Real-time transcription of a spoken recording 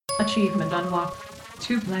Achievement unlocked.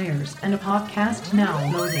 2 players and a podcast now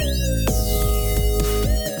loading.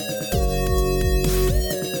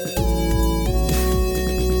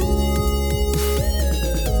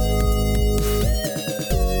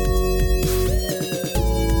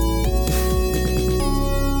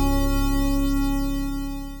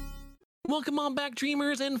 Welcome on back,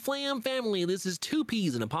 Dreamers and Flam family. This is 2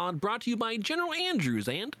 Peas in a Pod, brought to you by General Andrews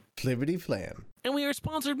and Flibbity Flam. And we are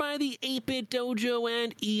sponsored by the 8-Bit Dojo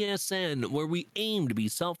and ESN, where we aim to be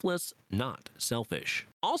selfless, not selfish.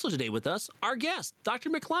 Also today with us, our guest,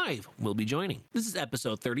 DrMick will be joining. This is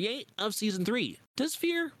episode 38 of season 3. Does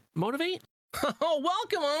fear motivate? Oh,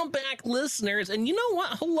 welcome on back, listeners. And you know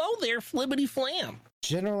what? Hello there, Flibbity Flam.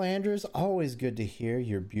 General Andrews, always good to hear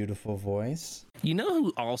your beautiful voice. You know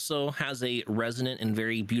who also has a resonant and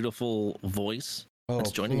very beautiful voice that's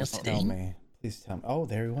joining us today? Please tell me. Oh,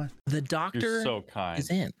 there he went. The doctor You're so kind.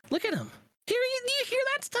 is in. Look at him. Do you hear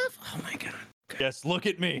that stuff? Oh my God. Yes, look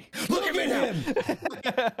at me. Look at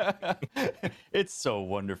him. It's so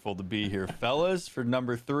wonderful to be here, fellas, for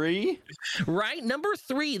number 3. Right? Number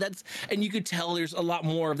 3. And you could tell there's a lot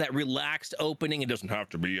more of that relaxed opening. It doesn't have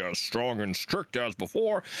to be as strong and strict as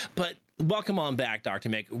before, but welcome on back,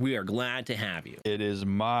 DrMick. We are glad to have you. It is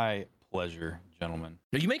my pleasure, gentlemen.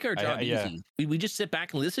 You make our job yeah. easy. We just sit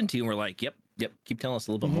back and listen to you and we're like, yep, keep telling us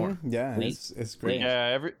a little bit more. Yeah, it's great.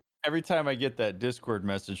 Yeah, every time I get that Discord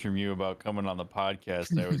message from you about coming on the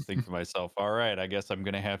podcast, I always think to myself, all right, I guess I'm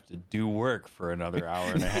going to have to do work for another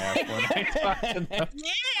hour and a half when I talk to them.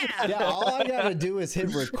 Yeah, all I got to do is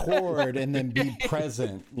hit record and then be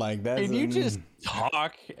present. Like that. And you just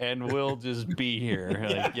talk and we'll just be here.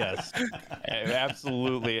 Like, yes,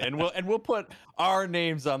 absolutely. And we'll put our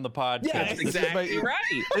names on the podcast. Yeah, that's exactly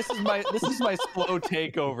right. This is my slow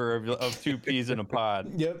takeover of 2 Peas in a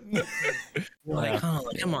Pod. Yep. Like, oh,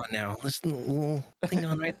 come on now. Listen, little thing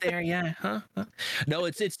on right there. Yeah. Huh? No,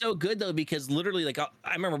 it's so good though, because literally, like,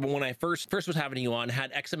 I remember when I first was having you on,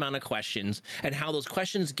 had X amount of questions, and how those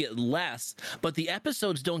questions get less, but the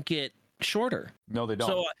episodes don't get shorter. No, they don't.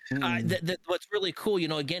 So what's really cool,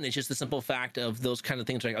 again, it's just the simple fact of those kind of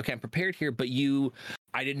things. Like, okay, I'm prepared here, but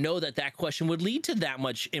I didn't know that question would lead to that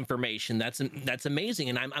much information. That's amazing.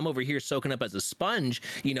 And I'm over here soaking up as a sponge,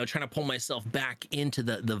 trying to pull myself back into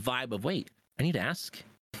the vibe of, wait, I need to ask.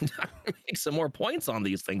 Make some more points on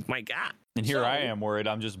these things. My God. And here I am worried.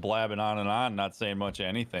 I'm just blabbing on and on, not saying much of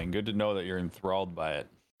anything. Good to know that you're enthralled by it.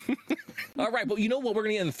 All right, but you know what we're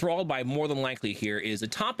going to get enthralled by more than likely here is a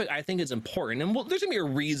topic I think is important. And there's going to be a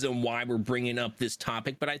reason why we're bringing up this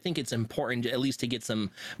topic, but I think it's important at least to get some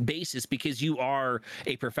basis, because you are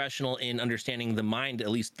a professional in understanding the mind at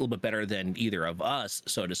least a little bit better than either of us,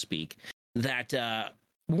 so to speak. That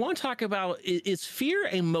we want to talk about, is fear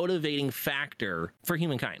a motivating factor for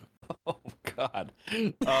humankind? Oh, God.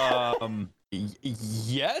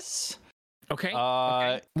 Yes. Okay.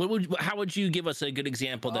 How would you give us a good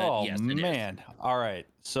example that yes, it man. is? All right.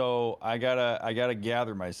 So I gotta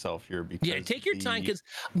gather myself here, because take your time, because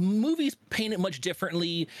movies paint it much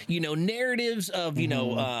differently. Narratives of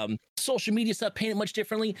social media stuff paint it much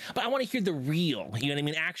differently. But I want to hear the real,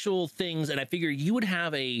 actual things. And I figure you would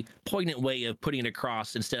have a poignant way of putting it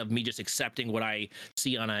across instead of me just accepting what I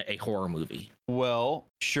see on a horror movie. Well,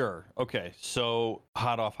 sure. Okay. So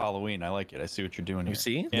hot off Halloween. I like it. I see what you're doing here. You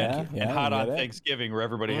see? Yeah. And hot on Thanksgiving, where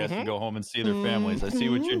everybody has to go home and see their families. I see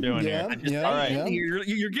what you're doing here. All right. Yeah.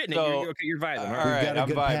 You're getting it. You're vibing. All right. I'm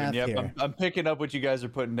vibing. Yep. I'm picking up what you guys are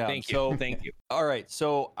putting down. Thank you. Thank you. All right.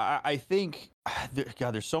 So I think,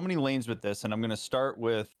 God, there's so many lanes with this, and I'll start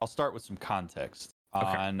with some context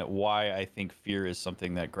on why I think fear is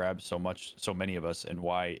something that grabs so many of us, and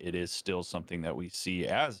why it is still something that we see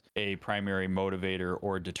as a primary motivator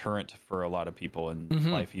or deterrent for a lot of people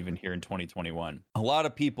in life, even here in 2021. A lot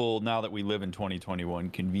of people, now that we live in 2021,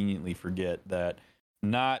 conveniently forget that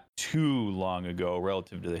not too long ago,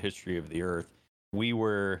 relative to the history of the earth, we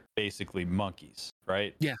were basically monkeys,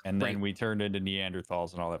 right? Yeah. And then we turned into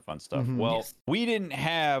Neanderthals and all that fun stuff. Mm-hmm. Well, we didn't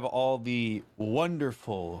have all the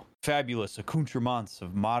wonderful, fabulous accoutrements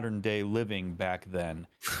of modern day living back then.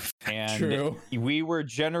 And True. We were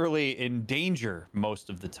generally in danger most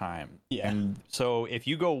of the time. Yeah. And so if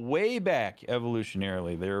you go way back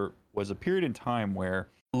evolutionarily, there was a period in time where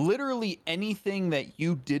literally anything that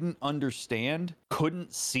you didn't understand,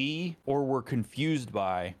 couldn't see, or were confused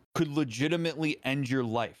by could legitimately end your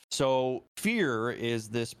life. So fear is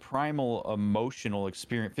this primal emotional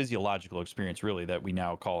experience, physiological experience, really, that we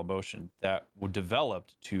now call emotion, that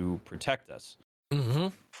developed to protect us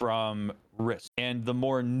from risk. And the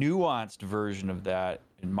more nuanced version of that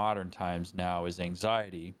in modern times now is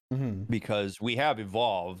anxiety, Mhm. because we have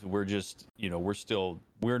evolved. We're just,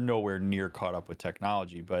 we're nowhere near caught up with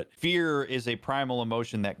technology. But fear is a primal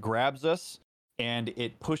emotion that grabs us, and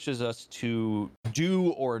it pushes us to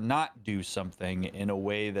do or not do something in a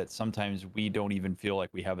way that sometimes we don't even feel like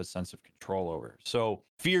we have a sense of control over. So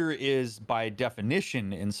fear is, by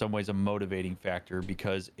definition, in some ways a motivating factor,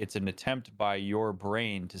 because it's an attempt by your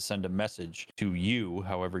brain to send a message to you,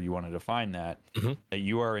 however you want to define that, that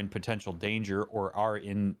you are in potential danger, or are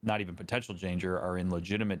in not even potential danger, are in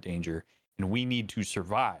legitimate danger, and we need to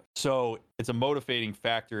survive. So it's a motivating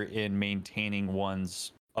factor in maintaining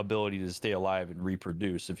one's ability to stay alive and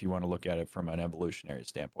reproduce, if you want to look at it from an evolutionary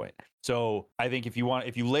standpoint. So I think if you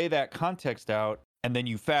lay that context out, and then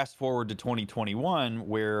you fast forward to 2021,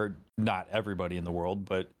 where not everybody in the world,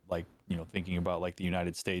 but thinking about like the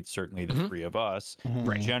United States, certainly the three of us,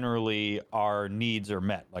 generally our needs are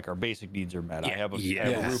met, like our basic needs are met. I have a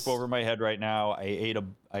roof over my head right now. I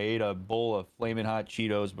ate a bowl of flaming hot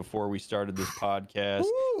Cheetos before we started this podcast.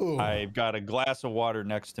 Ooh. I've got a glass of water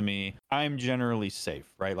next to me. I'm generally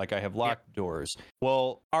safe, right? Like I have locked doors.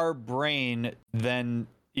 Well, our brain then,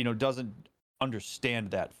 doesn't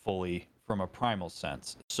understand that fully from a primal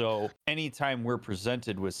sense. So anytime we're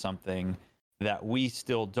presented with something that we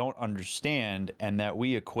still don't understand and that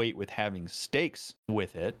we equate with having stakes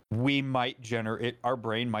with it, our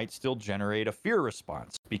brain might still generate a fear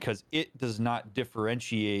response, because it does not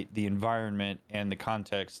differentiate the environment and the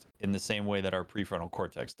context in the same way that our prefrontal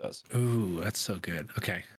cortex does. Ooh, that's so good.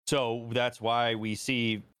 Okay. So that's why we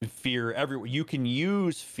see fear everywhere. You can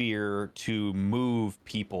use fear to move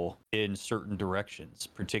people in certain directions,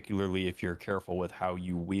 particularly if you're careful with how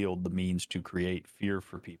you wield the means to create fear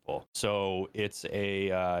for people. So it's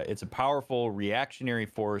a powerful reactionary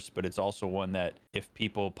force, but it's also one that if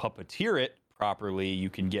people puppeteer it properly, you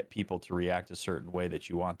can get people to react a certain way that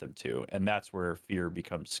you want them to. And that's where fear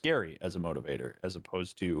becomes scary as a motivator, as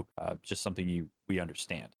opposed to just something we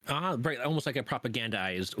understand. Right. Almost like a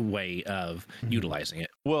propagandized way of utilizing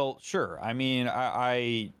it. Well, sure. I mean,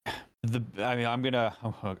 I'm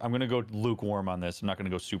gonna go lukewarm on this. I'm not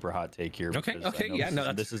gonna go super hot take here. Okay.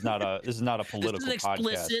 Yeah. This is not a political this is an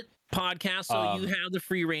explicit podcast, so you have the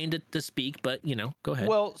free reign to speak. But go ahead.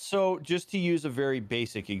 Well, so just to use a very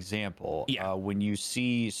basic example, when you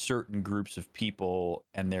see certain groups of people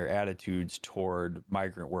and their attitudes toward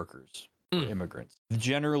migrant workers, or immigrants,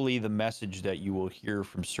 generally the message that you will hear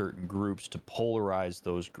from certain groups to polarize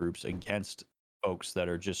those groups against folks that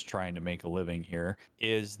are just trying to make a living here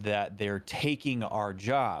is that they're taking our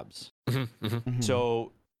jobs.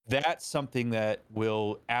 So that's something that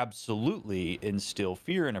will absolutely instill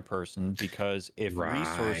fear in a person, because if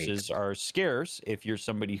resources are scarce, if you're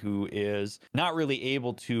somebody who is not really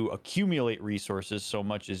able to accumulate resources so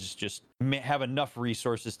much as just have enough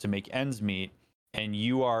resources to make ends meet, and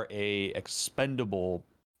you are an expendable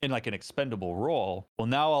role, well,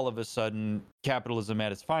 now all of a sudden, capitalism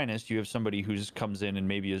at its finest, you have somebody who just comes in and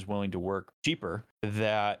maybe is willing to work cheaper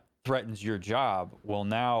that threatens your job. Well,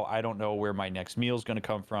 now I don't know where my next meal is going to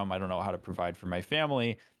come from. I don't know how to provide for my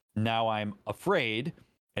family. Now I'm afraid,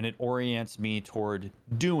 and it orients me toward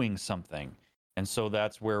doing something. And so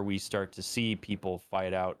that's where we start to see people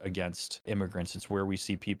fight out against immigrants. It's where we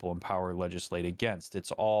see people in power legislate against.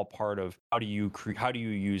 It's all part of how do you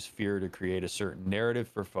use fear to create a certain narrative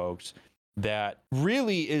for folks that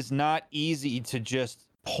really is not easy to just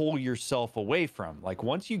pull yourself away from. Like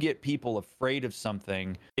once you get people afraid of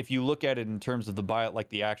something, if you look at it in terms of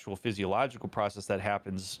the actual physiological process that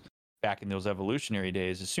happens back in those evolutionary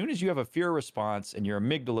days, as soon as you have a fear response and your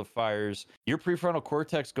amygdala fires, your prefrontal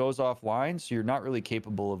cortex goes offline, so you're not really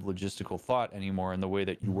capable of logistical thought anymore in the way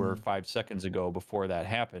that you were 5 seconds ago before that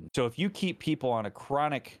happened. So if you keep people on a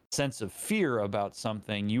chronic sense of fear about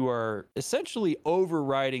something, you are essentially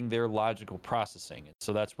overriding their logical processing.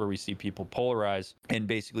 So that's where we see people polarize and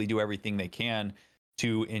basically do everything they can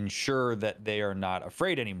to ensure that they are not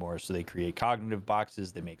afraid anymore. So they create cognitive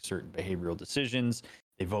boxes, they make certain behavioral decisions,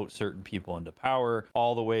 they vote certain people into power.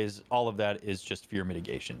 All of that is just fear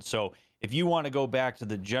mitigation. So if you want to go back to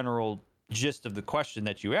the general gist of the question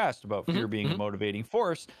that you asked about fear being a motivating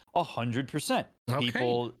force, 100%.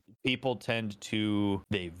 Okay. People tend to,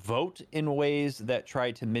 they vote in ways that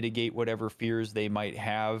try to mitigate whatever fears they might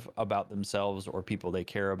have about themselves or people they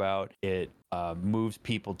care about. It moves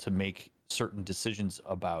people to make certain decisions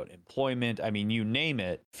about employment. I mean, you name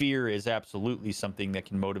it, fear is absolutely something that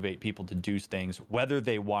can motivate people to do things whether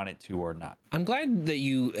they want it to or not. I'm glad that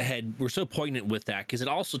you were so poignant with that, because it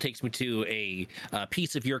also takes me to a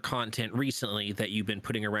piece of your content recently that you've been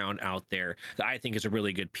putting around out there that I think is a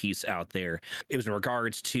really good piece out there. It was in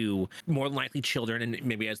regards to more than likely children, and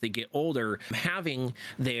maybe as they get older, having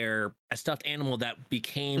a stuffed animal that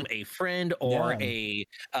became a friend or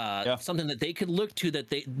something that they could look to, that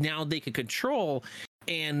they could control.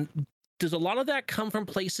 And does a lot of that come from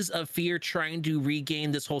places of fear, trying to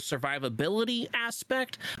regain this whole survivability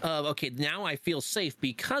aspect of, okay, now I feel safe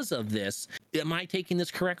because of this? Am I taking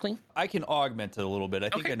this correctly? I can augment it a little bit. I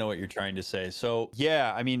think I know what you're trying to say. So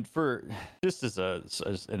yeah, I mean, for just as a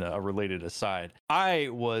related aside, I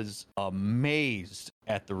was amazed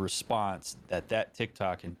at the response that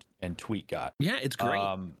TikTok and tweet got. Yeah, it's great.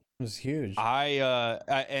 It was huge.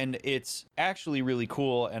 And it's actually really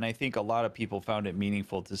cool, and I think a lot of people found it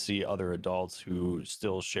meaningful to see other adults who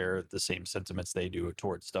still share the same sentiments they do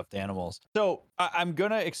towards stuffed animals. So I'm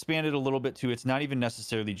gonna expand it a little bit too. It's not even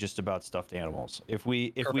necessarily just about stuffed animals. If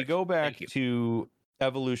we go back to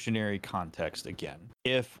evolutionary context again,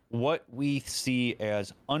 if what we see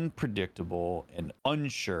as unpredictable and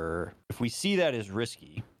unsure, if we see that as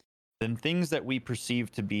risky, then things that we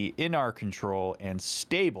perceive to be in our control and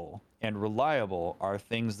stable and reliable are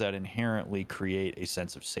things that inherently create a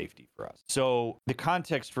sense of safety for us. So the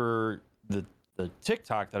context for the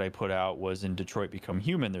TikTok that I put out was in Detroit Become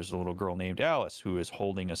Human. There's a little girl named Alice who is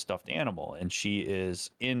holding a stuffed animal, and she is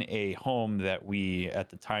in a home that at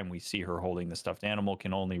the time we see her holding the stuffed animal,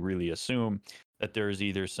 can only really assume that there's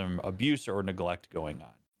either some abuse or neglect going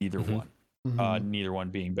on, either one. Neither one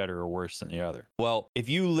being better or worse than the other. Well, if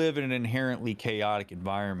you live in an inherently chaotic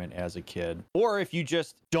environment as a kid, or if you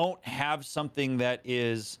just don't have something that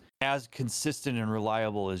is as consistent and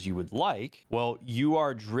reliable as you would like, well, you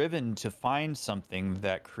are driven to find something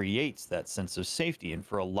that creates that sense of safety. And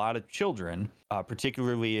for a lot of children,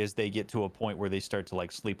 particularly as they get to a point where they start to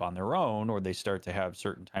like sleep on their own, or they start to have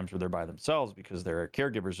certain times where they're by themselves because their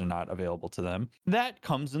caregivers are not available to them, that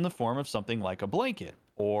comes in the form of something like a blanket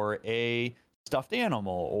or a stuffed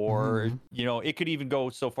animal, or it could even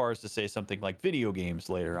go so far as to say something like video games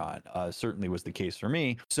later on. Certainly was the case for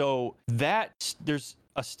me. So that there's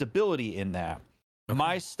a stability in that.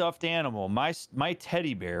 My stuffed animal, my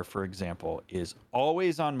teddy bear, for example, is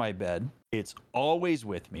always on my bed. It's always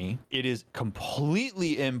with me. It is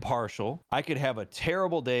completely impartial. I could have a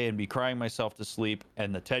terrible day and be crying myself to sleep,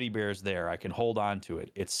 and the teddy bear is there. I can hold on to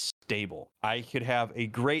it. It's stable. I could have a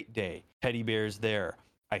great day. Teddy bear's there.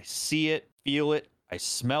 I see it, feel it, I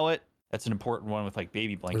smell it. That's an important one with like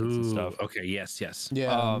baby blankets and stuff. Okay, yes.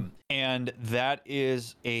 Yeah. And that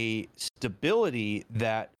is a stability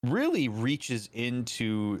that really reaches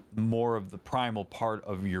into more of the primal part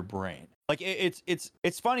of your brain. Like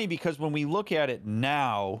it's funny because when we look at it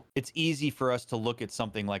now, it's easy for us to look at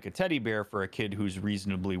something like a teddy bear for a kid who's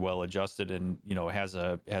reasonably well adjusted and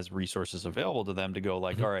has resources available to them to go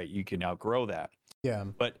like, all right, you can outgrow that. Yeah.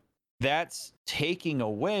 But that's taking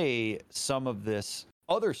away some of this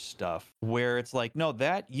other stuff where it's like, no,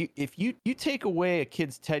 if you take away a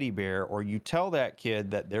kid's teddy bear, or you tell that kid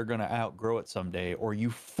that they're going to outgrow it someday, or you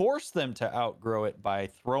force them to outgrow it by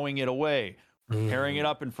throwing it away, tearing it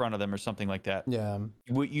up in front of them or something like that. Yeah.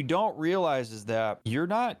 What you don't realize is that you're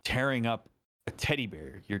not tearing up a teddy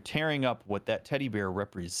bear. You're tearing up what that teddy bear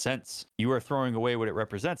represents. You are throwing away what it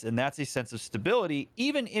represents. And that's a sense of stability,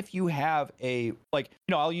 even if you have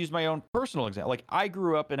I'll use my own personal example. Like, I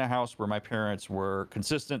grew up in a house where my parents were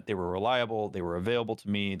consistent. They were reliable. They were available to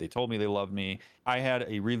me. They told me they loved me. I had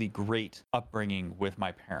a really great upbringing with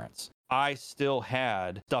my parents. I still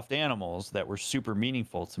had stuffed animals that were super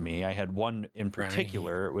meaningful to me. I had one in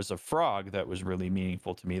particular. It was a frog that was really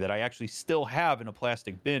meaningful to me that I actually still have in a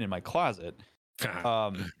plastic bin in my closet.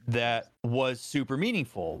 That was super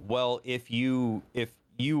meaningful. Well, if you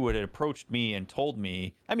would have approached me and told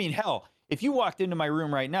me, I mean, hell, if you walked into my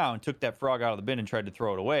room right now and took that frog out of the bin and tried to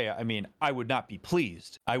throw it away, I mean, I would not be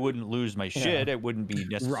pleased. I wouldn't lose my shit. It wouldn't be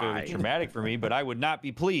necessarily traumatic for me, but I would not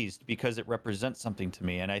be pleased because it represents something to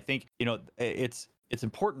me. And I think, it's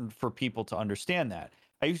important for people to understand that.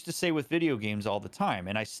 I used to say with video games all the time,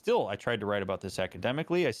 and I tried to write about this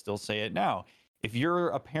academically. I still say it now. If you're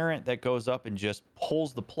a parent that goes up and just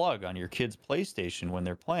pulls the plug on your kid's PlayStation when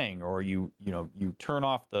they're playing, or you turn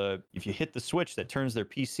off if you hit the switch that turns their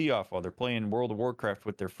PC off while they're playing World of Warcraft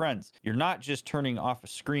with their friends, you're not just turning off a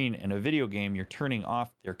screen in a video game, you're turning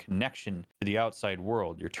off their connection to the outside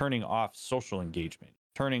world. You're turning off social engagement,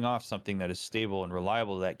 turning off something that is stable and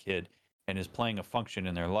reliable to that kid and is playing a function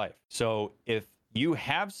in their life. So if you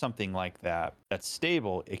have something like that that's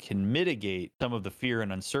stable, it can mitigate some of the fear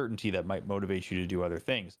and uncertainty that might motivate you to do other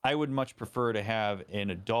things. I would much prefer to have an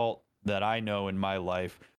adult that I know in my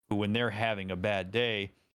life who, when they're having a bad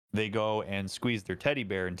day, they go and squeeze their teddy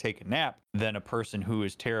bear and take a nap, than a person who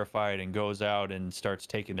is terrified and goes out and starts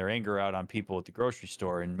taking their anger out on people at the grocery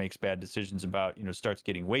store and makes bad decisions about, starts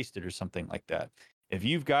getting wasted or something like that. If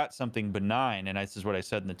you've got something benign, and this is what I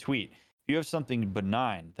said in the tweet, if you have something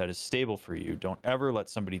benign that is stable for you, don't ever let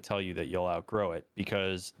somebody tell you that you'll outgrow it,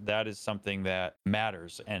 because that is something that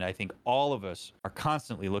matters. And I think all of us are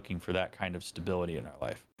constantly looking for that kind of stability in our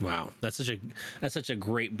life. Wow, that's such a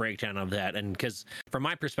great breakdown of that. And because from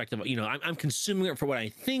my perspective, I'm consuming it for what I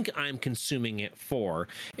think I'm consuming it for,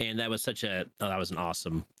 and that was that was an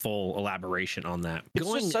awesome full elaboration on that. It's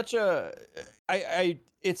just such a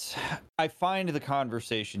I find the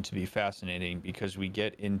conversation to be fascinating because we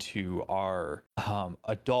get into our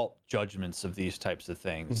adult judgments of these types of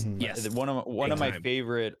things. Mhm. Yes, One of my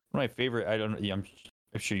favorite. I don't.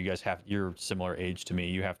 I'm sure you guys you're similar age to me.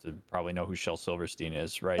 You have to probably know who Shel Silverstein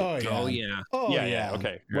is, right? Oh yeah. Oh yeah. Oh Yeah.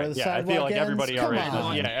 Okay. Where Right. the Yeah, I feel like sidewalk everybody ends? already Come knows.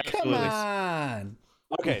 on. Yeah, Come absolutely. on.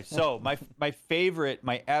 Okay, so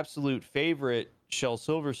my absolute favorite Shel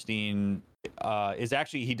Silverstein is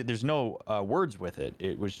actually there's no words with it.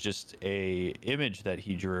 It was just a image that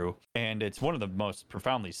he drew, and it's one of the most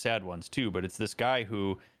profoundly sad ones too. But it's this guy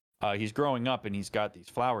who he's growing up and he's got these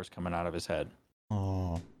flowers coming out of his head,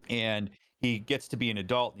 Oh. and he gets to be an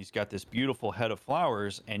adult and he's got this beautiful head of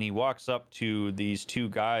flowers, and he walks up to these two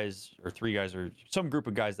guys or three guys or some group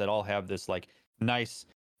of guys that all have this like nice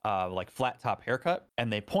like flat top haircut,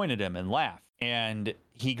 and they point at him and laugh. And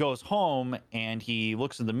he goes home and he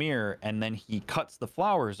looks in the mirror, and then he cuts the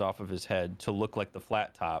flowers off of his head to look like the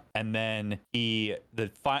flat top. And then the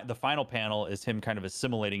final panel is him kind of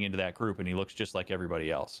assimilating into that group, and he looks just like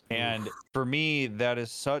everybody else. And for me, that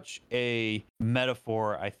is such a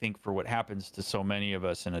metaphor, I think, for what happens to so many of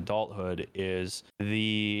us in adulthood, is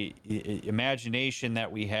the imagination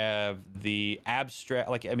that we have, the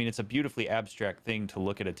abstract, it's a beautifully abstract thing to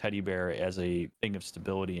look at a teddy bear as a thing of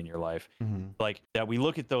stability in your life. Mhm. Like that, we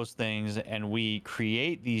look at those things and we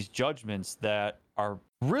create these judgments that are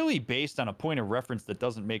really based on a point of reference that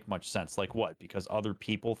doesn't make much sense. Like what? Because other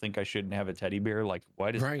people think I shouldn't have a teddy bear. Like,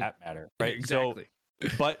 why does that matter? Right. Exactly. So,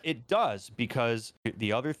 but it does, because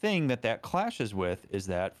the other thing that clashes with is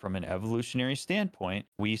that from an evolutionary standpoint,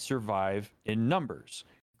 we survive in numbers.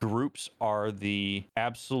 Groups are the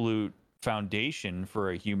absolute foundation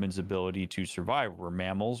for a human's ability to survive. We're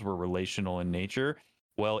mammals, we're relational in nature.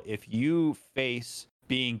 Well, if you face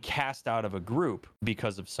being cast out of a group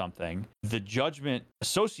because of something, the judgment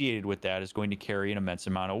associated with that is going to carry an immense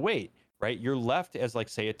amount of weight, right? You're left as, like,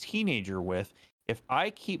 say, a teenager with, if I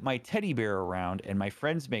keep my teddy bear around and my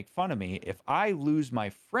friends make fun of me, if I lose my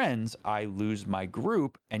friends, I lose my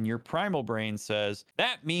group. And your primal brain says,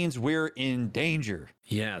 that means we're in danger.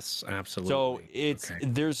 Yes, absolutely. So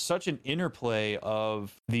there's such an interplay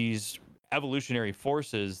of these evolutionary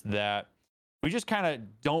forces that we just kind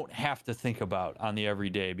of don't have to think about on the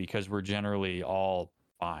everyday, because we're generally all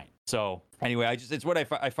fine. So anyway, it's what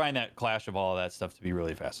I find that clash of all of that stuff to be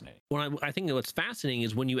really fascinating. Well, I think that what's fascinating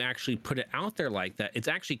is when you actually put it out there like that, it's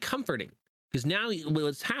actually comforting. Because now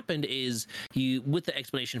what's happened is with the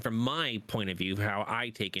explanation from my point of view, how I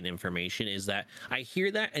take in information, is that I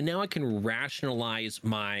hear that and now I can rationalize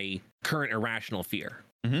my current irrational fear,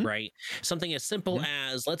 right? Something as simple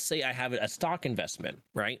as, let's say I have a stock investment,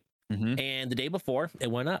 right? And the day before it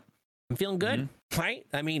went up. I'm feeling good, right?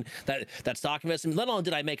 I mean, that stock investment, not only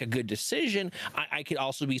did I make a good decision, I could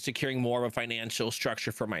also be securing more of a financial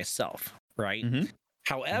structure for myself, right?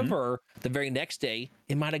 However, the very next day,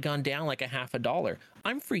 it might have gone down like $0.50.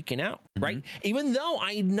 I'm freaking out, right? Even though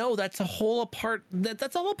I know that's all a part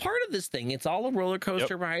of this thing. It's all a roller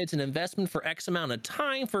coaster ride. It's an investment for X amount of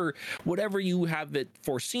time for whatever you have it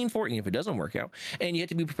foreseen for, and if it doesn't work out, and you have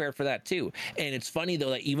to be prepared for that too. And it's funny though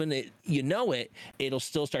that even it'll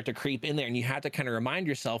still start to creep in there, and you have to kind of remind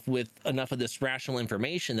yourself with enough of this rational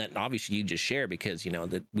information that obviously you just share, because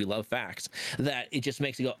that we love facts, that it just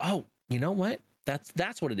makes you go, oh, you know what?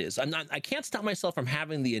 That's what it is. I can't stop myself from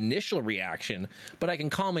having the initial reaction, but I can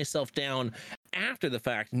calm myself down after the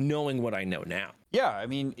fact, knowing what I know now. Yeah, I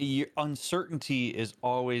mean, uncertainty is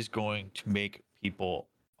always going to make people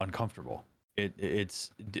uncomfortable.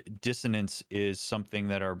 Dissonance is something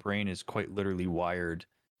that our brain is quite literally wired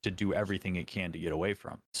to do everything it can to get away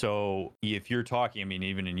from. So if you're talking, I mean,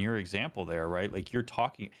 even in your example there, right? Like, you're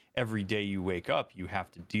talking every day you wake up, you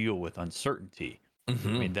have to deal with uncertainty. I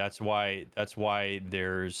mean, that's why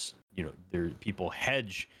there's people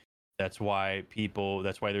hedge That's why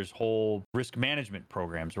there's whole risk management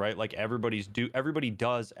programs, right? Like everybody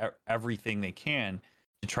does everything they can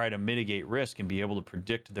to try to mitigate risk and be able to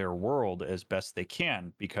predict their world as best they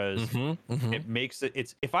can, because it makes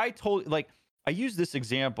it's, if I told, like, I use this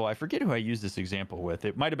example, I forget who I used this example with.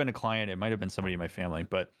 It might have been a client, it might have been somebody in my family,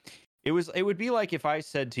 but it would be like if I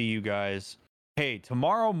said to you guys, hey,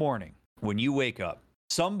 tomorrow morning when you wake up,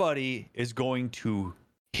 somebody is going to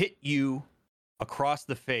hit you across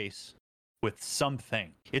the face with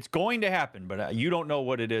something. It's going to happen, but you don't know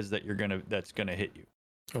what it is that's gonna hit you.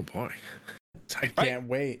 Oh boy. I can't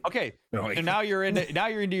wait. Okay, and now you're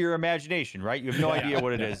into your imagination, right? You have no idea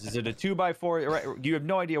what it is. Is it a 2x4? Right? You have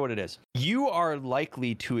no idea what it is. You are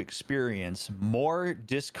likely to experience more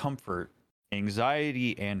discomfort,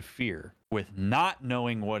 anxiety, and fear with not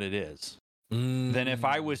knowing what it is than if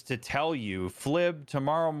I was to tell you, Flib,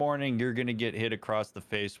 tomorrow morning you're going to get hit across the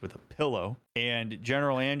face with a pillow, and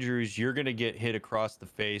General Andrews, you're going to get hit across the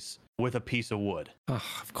face with a piece of wood. Oh,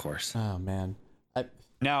 of course. Oh man.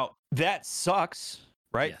 Now that sucks,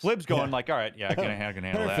 right? Yes. Flib's going like, all right, yeah, I can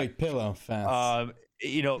handle that. Perfect pillow fast.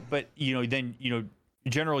 But then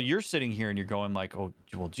General, you're sitting here and you're going like, oh,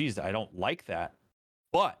 well, geez, I don't like that.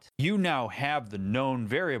 But you now have the known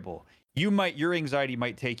variable. Your anxiety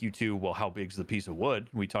might take you to, well, how big's the piece of wood?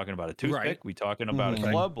 We talking about a toothpick? Right. We talking about a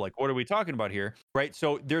club? Like, what are we talking about here? Right.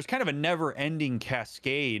 So there's kind of a never-ending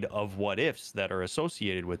cascade of what ifs that are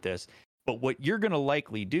associated with this. But what you're going to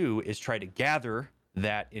likely do is try to gather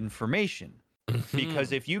that information,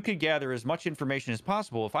 because if you could gather as much information as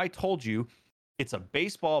possible, if I told you it's a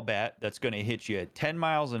baseball bat that's going to hit you at 10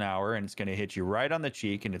 miles an hour and it's going to hit you right on the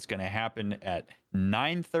cheek and it's going to happen at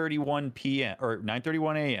 9:31 p.m. or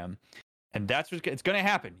 9:31 a.m. and that's what's it's going to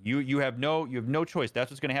happen. You have no choice.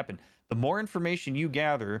 That's what's going to happen. The more information you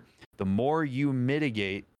gather, the more you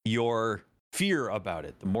mitigate your fear about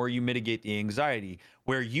it, the more you mitigate the anxiety,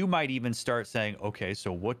 where you might even start saying, okay,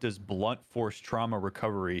 so what does blunt force trauma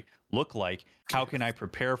recovery look like? How can I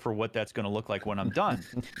prepare for what that's going to look like when I'm done?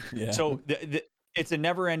 So it's a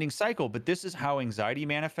never-ending cycle, but this is how anxiety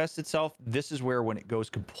manifests itself. This is where, when it goes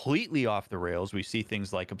completely off the rails, we see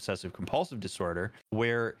things like obsessive compulsive disorder,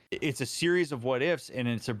 where it's a series of what ifs, and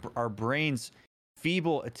it's our brain's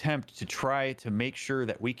feeble attempt to try to make sure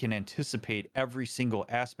that we can anticipate every single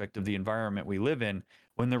aspect of the environment we live in,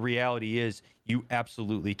 when the reality is you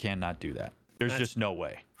absolutely cannot do that. There's just no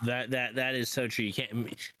way. That is so true.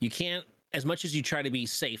 You can't, as much as you try to be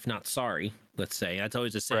safe, not sorry, let's say. That's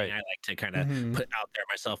always a saying I like to kind of put out there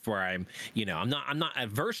myself, where I'm not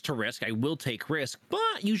averse to risk. I will take risk, but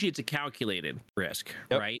usually it's a calculated risk,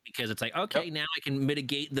 right? Because it's like, okay, now I can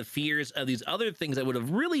mitigate the fears of these other things that would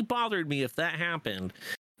have really bothered me if that happened.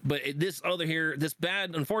 But this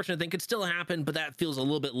bad, unfortunate thing could still happen, but that feels a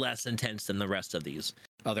little bit less intense than the rest of these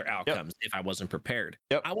other outcomes if I wasn't prepared.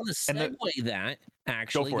 I want to segue that,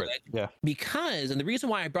 actually. Go for it. Yeah. Because, and the reason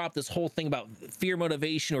why I brought up this whole thing about fear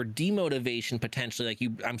motivation or demotivation potentially,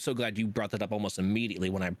 I'm so glad you brought that up almost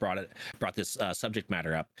immediately when I brought this subject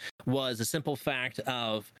matter up, was the simple fact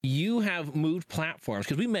of you have moved platforms,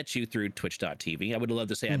 because we met you through twitch.tv. I would love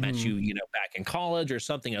to say I met you, back in college or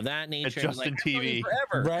something of that nature. Justin TV.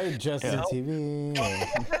 Forever. Right, Justin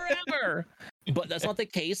TV. Forever. But that's not the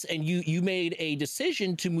case, and you made a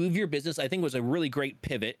decision to move your business. I think it was a really great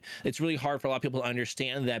pivot. It's really hard for a lot of people to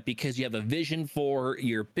understand that, because you have a vision for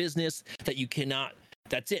your business that you cannot.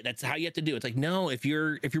 That's it. That's how you have to do it. It's like, no, if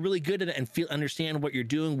you're really good at it and understand what you're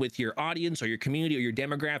doing with your audience or your community or your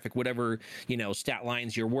demographic, whatever stat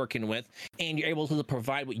lines you're working with, and you're able to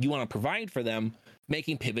provide what you want to provide for them,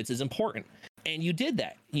 making pivots is important. And you did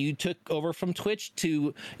that. You took over from Twitch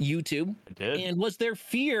to YouTube. I did. And was there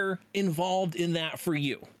fear involved in that for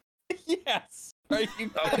you? Yes. Okay. You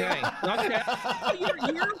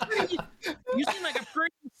seem like a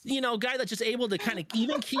pretty, guy that's just able to kind of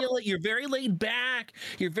even keel it. You're very laid back.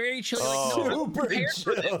 You're very chill. You're like, no,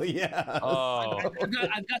 super chill. Yeah.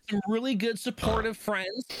 I've got some really good supportive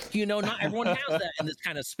friends. Not everyone has that in this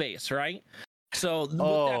kind of space, right? So with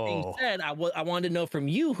that being said, I wanted to know from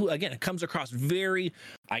you, who, again, it comes across very,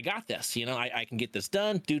 I got this, I can get this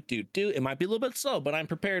done, do. It might be a little bit slow, but I'm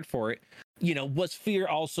prepared for it. Was fear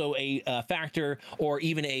also a factor, or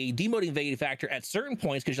even a demotivating factor at certain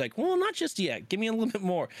points? Because you're like, well, not just yet. Give me a little bit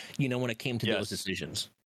more, when it came to those decisions.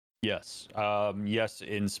 Yes. Yes,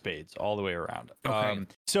 in spades, all the way around. Okay.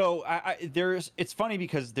 So it's funny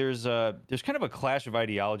because there's kind of a clash of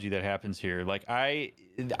ideology that happens here. Like I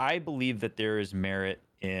believe that there is merit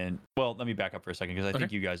in, well, let me back up for a second, because I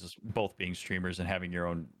think you guys both being streamers and having your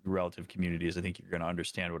own relative communities, I think you're going to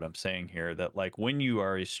understand what I'm saying here, that like when you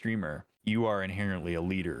are a streamer, you are inherently a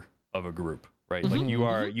leader of a group, right? Like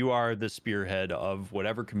you are the spearhead of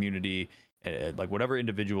whatever community, like whatever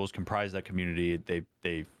individuals comprise that community,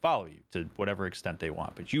 they follow you to whatever extent they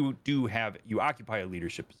want. But you occupy a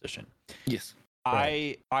leadership position. Yes.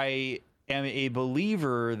 I am a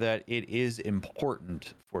believer that it is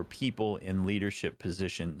important for people in leadership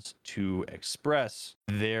positions to express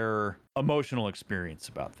their emotional experience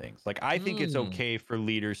about things. Like, I think it's okay for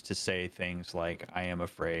leaders to say things like, I am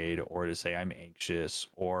afraid, or to say I'm anxious,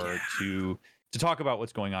 or to talk about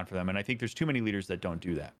what's going on for them. And I think there's too many leaders that don't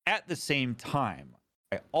do that. At the same time,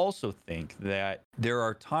 I also think that there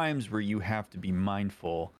are times where you have to be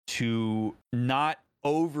mindful to not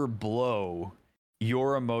overblow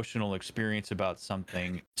your emotional experience about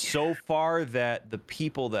something so far that the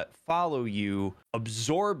people that follow you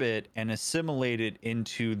absorb it and assimilate it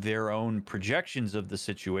into their own projections of the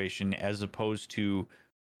situation, as opposed to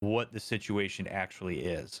what the situation actually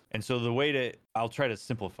is. And so I'll try to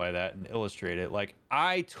simplify that and illustrate it. Like,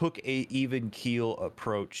 I took a even keel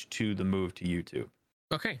approach to the move to YouTube.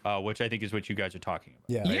 Okay. Which I think is what you guys are talking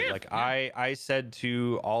about. Yeah. Right? Yeah. Like, I said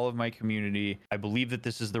to all of my community, I believe that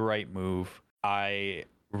this is the right move. I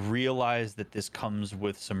realize that this comes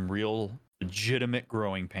with some real legitimate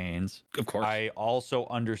growing pains. Of course. I also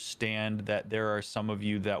understand that there are some of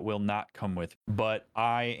you that will not come with, but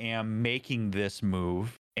I am making this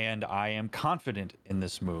move and I am confident in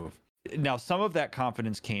this move. Now, some of that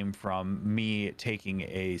confidence came from me taking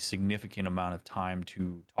a significant amount of time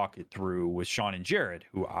to talk it through with Sean and Jared,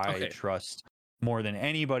 who I trust more than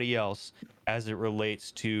anybody else as it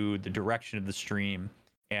relates to the direction of the stream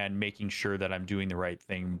and making sure that I'm doing the right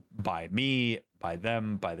thing by me, by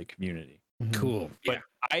them, by the community. Cool. But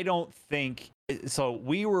I don't think so.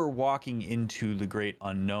 We were walking into the great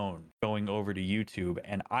unknown going over to YouTube.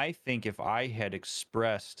 And I think if I had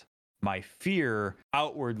expressed my fear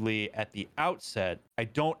outwardly at the outset, I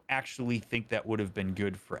don't actually think that would have been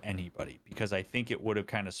good for anybody, because I think it would have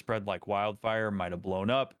kind of spread like wildfire, might have blown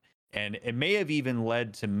up. And it may have even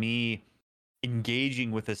led to me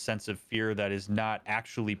engaging with a sense of fear that is not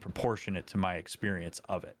actually proportionate to my experience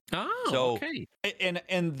of it. Oh, so, okay.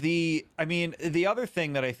 And the other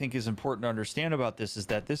thing that I think is important to understand about this is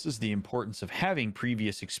that this is the importance of having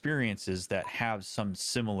previous experiences that have some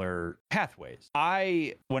similar pathways.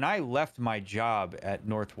 When I left my job at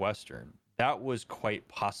Northwestern, that was quite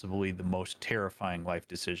possibly the most terrifying life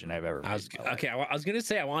decision I've ever made. I was going to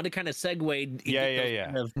say, I wanted to kind of segue.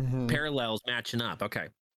 Kind of parallels matching up. Okay.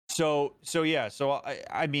 So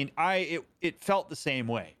I mean, it felt the same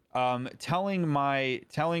way. Telling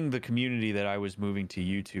the community that I was moving to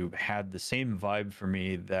YouTube had the same vibe for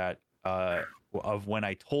me that of when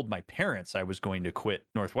I told my parents I was going to quit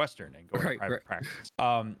Northwestern and go to private practice.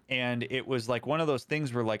 And it was like one of those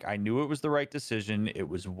things where, like, I knew it was the right decision. It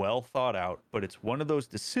was well thought out, but it's one of those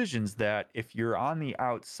decisions that if you're on the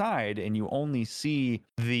outside and you only see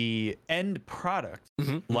the end product,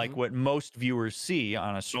 like what most viewers see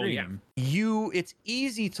on a stream, it's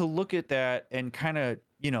easy to look at that and kind of,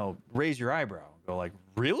 raise your eyebrow and go like,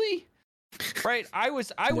 really? Right. I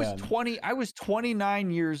was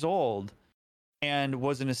 29 years old and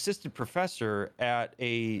was an assistant professor at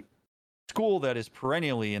a school that is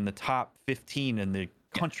perennially in the top 15 in the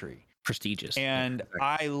country. Prestigious. And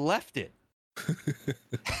I left it.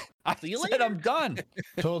 I said, I'm done.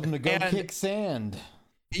 Told him to go kick sand.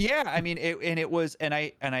 Yeah, I mean,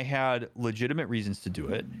 I had legitimate reasons to do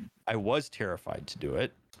it. I was terrified to do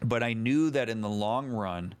it, but I knew that in the long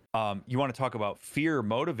run, you want to talk about fear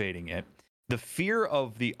motivating it. The fear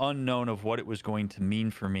of the unknown of what it was going to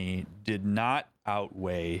mean for me did not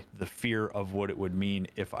outweigh the fear of what it would mean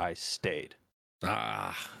if I stayed.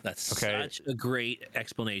 That's such a great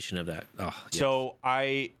explanation of that. Oh, yes. So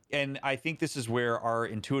I think this is where our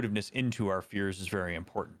intuitiveness into our fears is very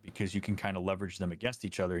important, because you can kind of leverage them against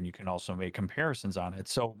each other and you can also make comparisons on it.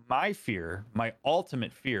 So my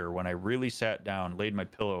ultimate fear, when I really sat down, laid my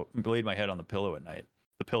head on the pillow at night,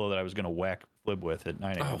 the pillow that I was going to whack Flib with at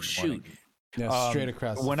 9 a.m. Oh, shoot. Yeah, straight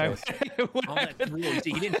across the face. All that drool.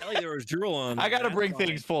 He didn't tell you there was drool on. I got to bring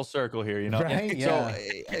things full circle here, Right? Yeah.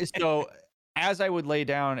 So as I would lay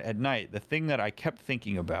down at night, the thing that I kept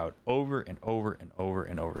thinking about over and over and over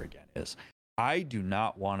and over again is, I do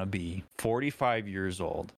not want to be 45 years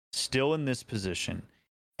old, still in this position,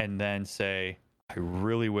 and then say, I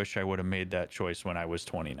really wish I would have made that choice when I was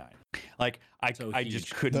 29. Like, I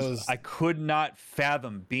just couldn't. I could not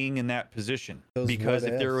fathom being in that position, because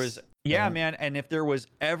if there was, man, and if there was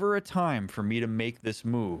ever a time for me to make this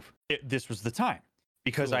move, this was the time,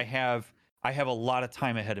 because I have a lot of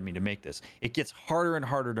time ahead of me to make this. It gets harder and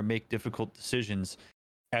harder to make difficult decisions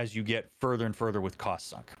as you get further and further with cost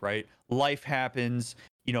sunk, right? Life happens,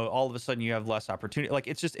 all of a sudden you have less opportunity. Like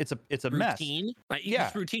it's a mess. Routine. Like,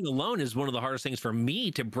 this routine alone is one of the hardest things for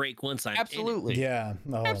me to break once I'm Absolutely. in it. Yeah.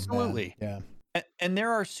 Oh, Absolutely. Man. Yeah. And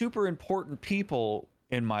there are super important people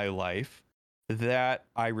in my life that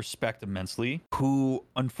I respect immensely who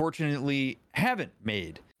unfortunately haven't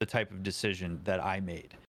made the type of decision that I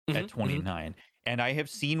made at 29. And I have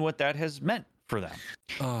seen what that has meant for them.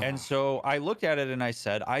 And so I looked at it and I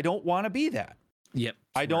said, I don't want to be that. Yep.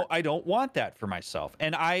 I don't want that for myself.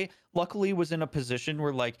 And I luckily was in a position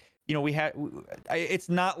where, like, it's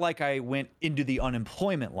not like I went into the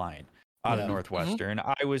unemployment line out of Northwestern.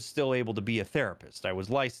 I was still able to be a therapist. I was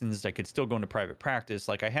licensed. I could still go into private practice.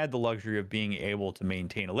 Like, I had the luxury of being able to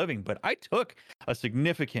maintain a living, but I took a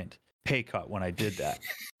significant pay cut when I did that.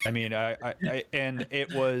 I mean, and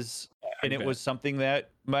it was something that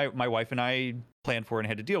my wife and I planned for and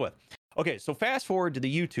had to deal with. Okay, so fast forward to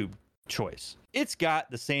the YouTube choice. It's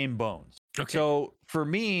got the same bones. Okay. So for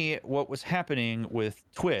me, what was happening with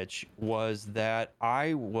Twitch was that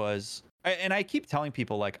and I keep telling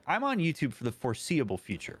people, like, I'm on YouTube for the foreseeable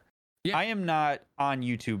future. Yeah. I am not on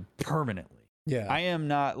YouTube permanently. Yeah. I am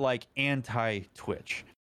not like anti-Twitch.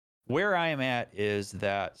 Where I am at is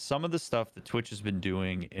that some of the stuff that Twitch has been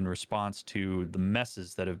doing in response to the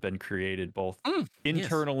messes that have been created both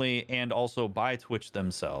internally and also by Twitch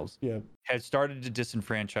themselves has started to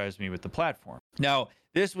disenfranchise me with the platform. Now,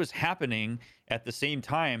 this was happening at the same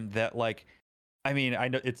time that, like, I mean, I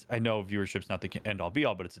know viewership's not the end all be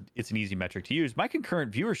all, but it's an easy metric to use. My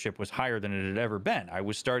concurrent viewership was higher than it had ever been. I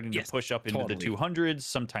was starting to push up into the 200s,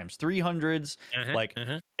 sometimes 300s.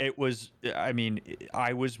 It was, I mean,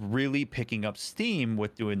 I was really picking up steam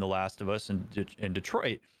with doing The Last of Us in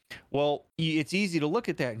Detroit. Well, it's easy to look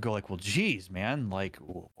at that and go like, well, geez, man, like,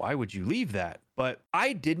 why would you leave that? But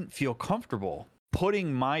I didn't feel comfortable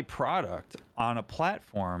putting my product on a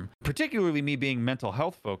platform, particularly me being mental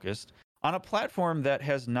health focused, on a platform that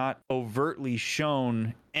has not overtly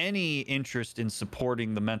shown any interest in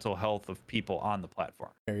supporting the mental health of people on the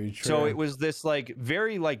platform. Very true. So it was this like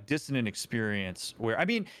very like dissonant experience where, I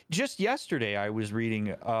mean, just yesterday I was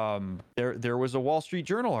reading, there was a Wall Street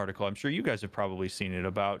Journal article, I'm sure you guys have probably seen it,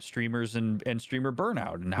 about streamers and streamer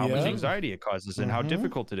burnout and how much anxiety it causes and how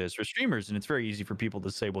difficult it is for streamers. And it's very easy for people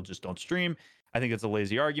to say, well, just don't stream. I think it's a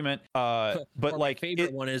lazy argument. But like, my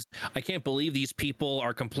favorite one is, I can't believe these people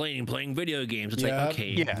are complaining playing video games. It's like,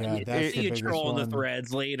 okay, that's see you troll in the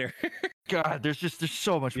threads later. God, there's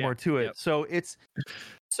so much more to it. So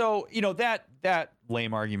that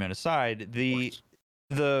lame argument aside, the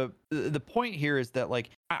point here is that, like,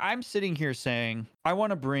 I'm sitting here saying I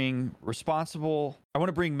want to bring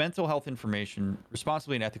mental health information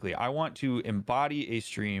responsibly and ethically. I want to embody a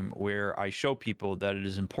stream where I show people that it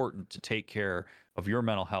is important to take care of your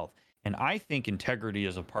mental health. And I think integrity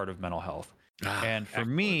is a part of mental health. And for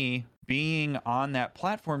me, being on that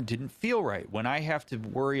platform didn't feel right when I have to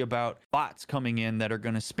worry about bots coming in that are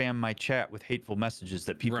going to spam my chat with hateful messages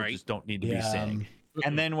that people just don't need to be saying.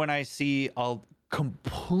 And then when I see a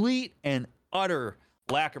complete and utter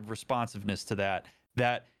lack of responsiveness to that,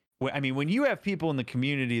 I mean, when you have people in the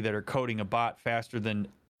community that are coding a bot faster than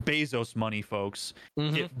Bezos money, folks,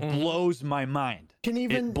 it blows my mind.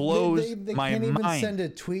 It blows my mind. They can't even send a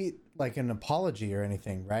tweet like an apology or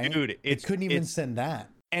anything, right? Dude, it couldn't even send that.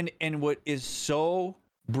 And what is so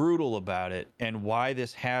brutal about it, and why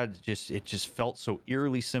this just felt so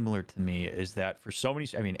eerily similar to me, is that for so many,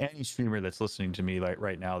 I mean, any streamer that's listening to me like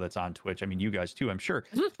right now that's on Twitch, I mean, you guys too, I'm sure,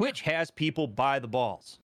 Twitch has people by the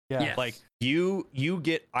balls. Like you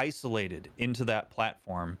get isolated into that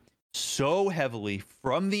platform so heavily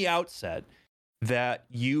from the outset that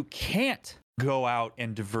you can't go out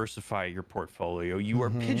and diversify your portfolio. You are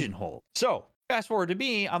pigeonholed. So fast forward to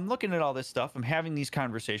me, I'm looking at all this stuff. I'm having these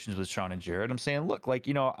conversations with Sean and Jared. I'm saying, look, like,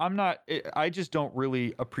 I just don't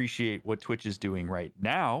really appreciate what Twitch is doing right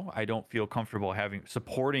now. I don't feel comfortable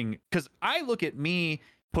supporting, because I look at me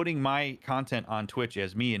putting my content on Twitch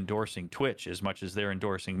as me endorsing Twitch as much as they're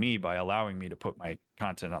endorsing me by allowing me to put my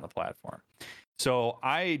content on the platform. So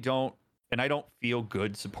I don't feel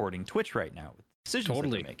good supporting Twitch right now with decisions that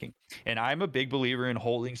they're making. And I'm a big believer in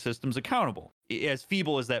holding systems accountable, as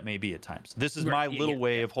feeble as that may be at times. This is my little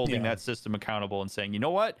way of holding that system accountable and saying, you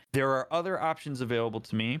know what? There are other options available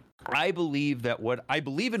to me. I believe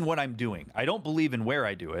in what I'm doing. I don't believe in where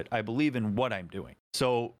I do it. I believe in what I'm doing.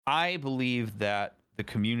 So I believe that the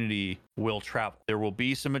community will travel. There will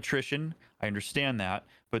be some attrition. I understand that.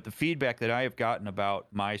 But the feedback that I have gotten about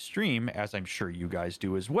my stream, as I'm sure you guys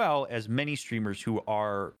do as well, as many streamers who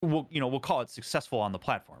are, we'll call it successful on the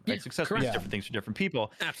platform, right? Successful is different things for different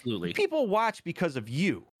people. Absolutely. People watch because of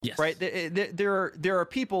you, right? There are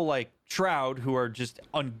people like Shroud, who are just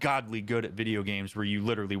ungodly good at video games, where you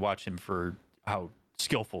literally watch him for how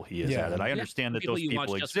skillful he is at it. I understand that those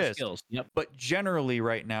people exist, Yep. but generally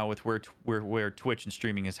right now with where Twitch and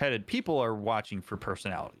streaming is headed, people are watching for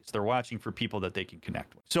personalities. They're watching for people that they can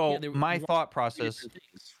connect with. So my thought process,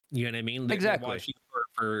 you know what I mean? They're exactly. watching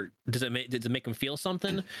for does it make them feel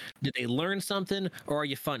something? Did they learn something, or are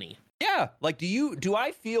you funny? Yeah, like do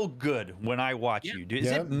I feel good when I watch you? Is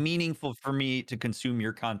it meaningful for me to consume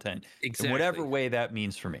your content in whatever way that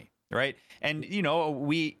means for me? Right. And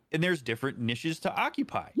there's different niches to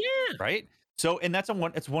occupy. Yeah. Right. So, and it's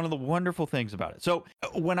one of the wonderful things about it. So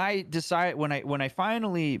when I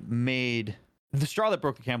finally made the straw that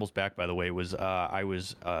broke the camel's back, by the way, was I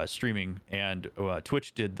was streaming, and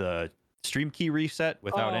Twitch did the stream key reset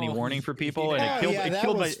without any warning for people, and it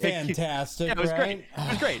killed my fantastic. Yeah, it was great. It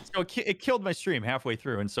was great. So it killed my stream halfway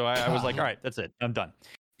through, and so I was like, all right, that's it, I'm done.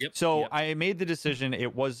 So I made the decision.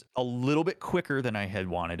 It was a little bit quicker than I had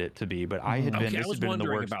wanted it to be, but I had been. I was been in the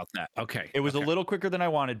works about that. Okay, it was a little quicker than I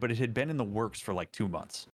wanted, but it had been in the works for like 2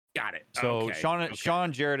 months. Got it. So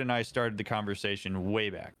Sean, Jared, and I started the conversation way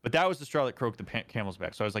back, but that was the straw that broke the camel's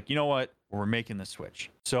back. So I was like, you know what? We're making the switch.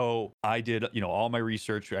 So I did, all my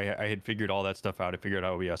research. I had figured all that stuff out. I figured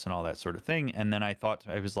out OBS and all that sort of thing. And then I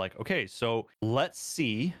was like, okay, so let's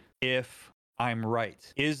see if I'm right.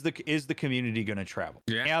 Is the community going to travel?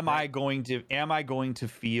 Yeah, am I going to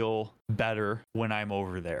feel better when I'm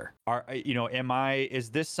over there?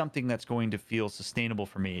 Is this something that's going to feel sustainable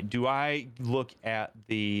for me? Do I look at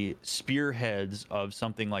the spearheads of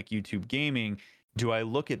something like YouTube gaming? Do I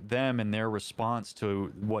look at them and their response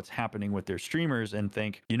to what's happening with their streamers and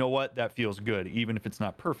think, you know what, that feels good, even if it's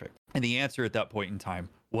not perfect? And the answer at that point in time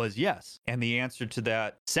was yes. And the answer to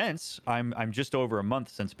that, since I'm just over a month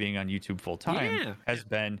since being on YouTube full time, has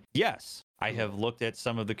been yes. I have looked at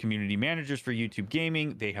some of the community managers for YouTube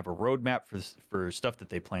gaming. They have a roadmap for stuff that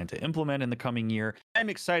they plan to implement in the coming year. I'm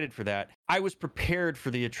excited for that. I was prepared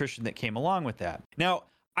for the attrition that came along with that. Now,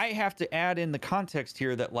 I have to add in the context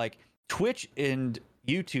here that like Twitch and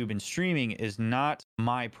YouTube and streaming is not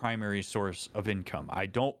my primary source of income. I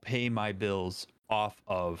don't pay my bills off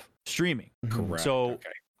of streaming. Correct. So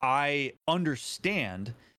I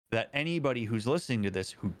understand that anybody who's listening to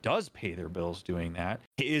this who does pay their bills doing that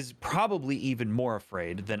is probably even more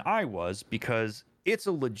afraid than I was, because it's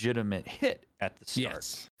a legitimate hit at the start.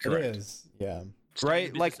 Yes, it is. Yeah.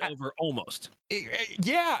 Right. Like over almost.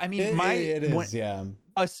 Yeah. I mean, it is. Yeah.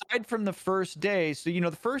 Aside from the first day, so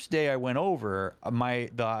the first day I went over,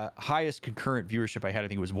 the highest concurrent viewership I had, I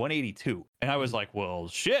think it was 182, and I was like, well,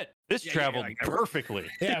 shit, this traveled perfectly.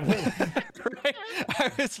 Yeah. Right?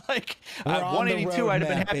 I was like, 182 I'd have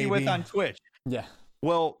been happy with on Twitch. Yeah.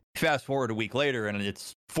 Well, fast forward a week later and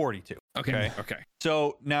it's 42. Okay.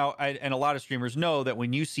 So now, and a lot of streamers know that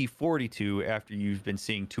when you see 42 after you've been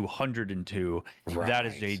seeing 202, that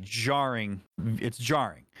is it's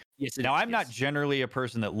jarring. Yes, now, I'm not generally a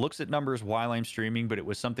person that looks at numbers while I'm streaming, but it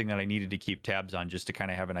was something that I needed to keep tabs on just to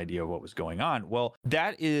kind of have an idea of what was going on. Well,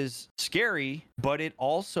 that is scary, but it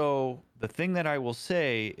also, the thing that I will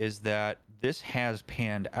say is that this has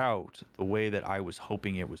panned out the way that I was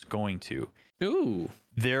hoping it was going to. Ooh.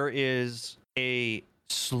 There is a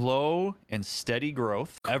slow and steady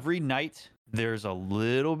growth. Every night, there's a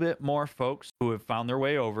little bit more folks who have found their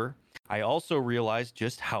way over. I also realized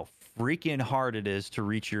just how freaking hard it is to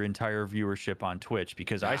reach your entire viewership on Twitch,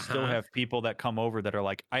 because I still have people that come over that are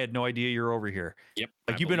like, I had no idea you're over here. Yep.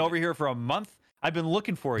 Like, you've been over here for a month. I've been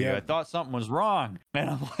looking for you. I thought something was wrong. And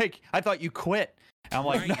I'm like, I thought you quit. And I'm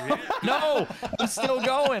like, no, I'm still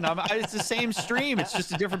going. It's the same stream. It's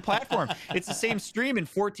just a different platform. It's the same stream in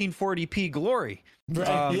 1440p glory.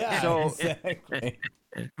 Right. So exactly.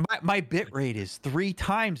 My bit rate is 3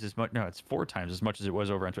 times as much. No, it's 4 times as much as it was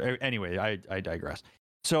over on Twitch. Anyway, I digress.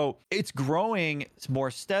 So it's growing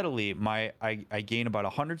more steadily. I gain about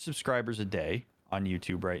 100 subscribers a day on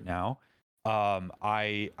YouTube right now.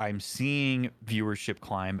 I'm seeing viewership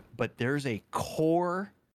climb, but there's a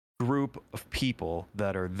core group of people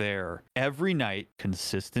that are there every night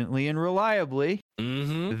consistently and reliably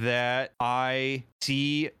that I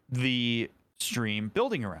see the stream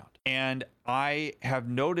building around. And I have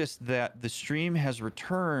noticed that the stream has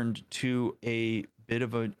returned to a bit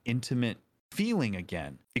of an intimate feeling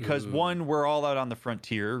again, because one, we're all out on the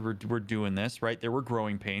frontier. We're doing this, right? There were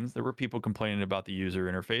growing pains. There were people complaining about the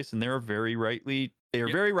user interface, and they are very right They're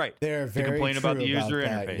very to complain about the user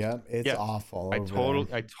that. interface. Yep, it's awful.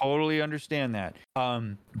 I totally understand that.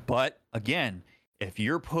 But again, if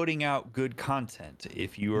you're putting out good content,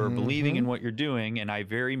 if you are believing in what you're doing, and I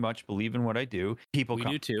very much believe in what I do, people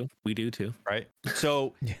come. We do too. Right?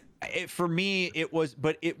 So for me, it was,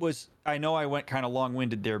 I know I went kind of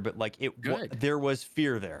long-winded there, but like there was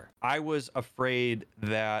fear there. I was afraid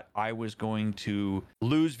that I was going to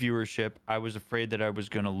lose viewership. I was afraid that I was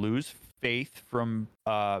going to lose faith from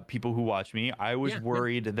people who watch me. I was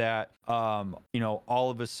worried that,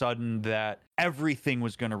 all of a sudden that everything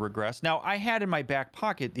was going to regress. Now, I had in my back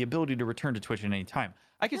pocket the ability to return to Twitch at any time.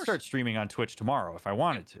 I could start streaming on Twitch tomorrow if I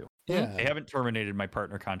wanted to. Yeah. They haven't terminated my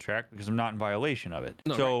partner contract because I'm not in violation of it.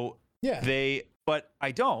 No, so but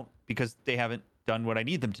I don't, because they haven't done what I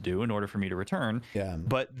need them to do in order for me to return. Yeah.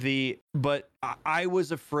 But I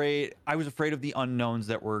was afraid of the unknowns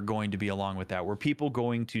that were going to be along with that. Were people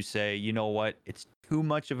going to say, you know what, it's too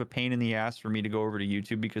much of a pain in the ass for me to go over to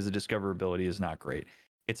YouTube because the discoverability is not great.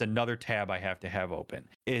 It's another tab I have to have open.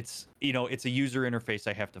 It's a user interface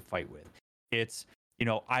I have to fight with. It's,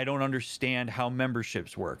 I don't understand how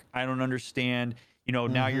memberships work. I don't understand,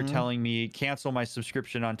 now you're telling me cancel my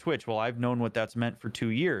subscription on Twitch. Well, I've known what that's meant for 2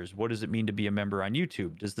 years. What does it mean to be a member on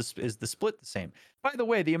YouTube? Is the split the same? By the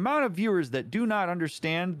way, the amount of viewers that do not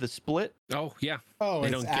understand the split. Oh, yeah. Oh,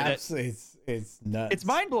 it's absolutely, it's nuts. It's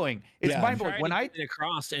mind-blowing. It's mind-blowing. When I get it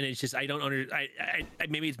across, and it's just, I don't I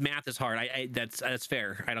maybe it's math is hard. That's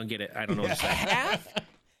fair. I don't get it. I don't know what to say.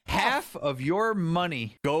 Half of your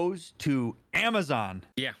money goes to Amazon.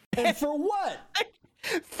 Yeah. And for what?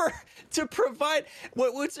 To provide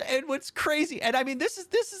what's crazy, and I mean this is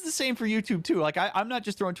the same for YouTube too. Like I'm not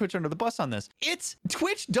just throwing Twitch under the bus on this.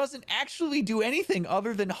 Twitch doesn't actually do anything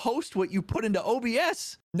other than host what you put into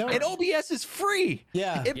OBS. No, and OBS is free.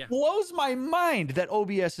 Yeah, it blows my mind that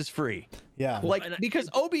OBS is free. Yeah, because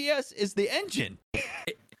OBS is the engine.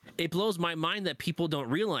 It blows my mind that people don't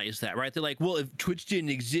realize that, right? They're like, well, if Twitch didn't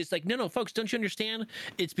exist, like, no, folks, don't you understand?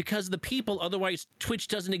 It's because of the people. Otherwise, Twitch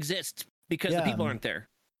doesn't exist because the people aren't there.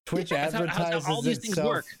 Twitch advertises all these things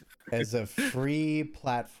work as a free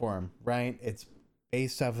platform, right? It's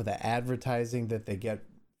based off of the advertising that they get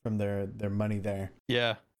from their money there.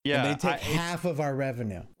 Yeah. Yeah. And they take half of our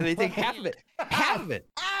revenue. They take half of it. Half of it.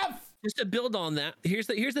 Just to build on that, here's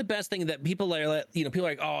the best thing that people are, people are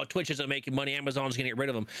like, oh, Twitch isn't making money, Amazon's gonna get rid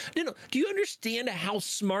of them. No. Do you understand how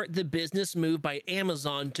smart the business move by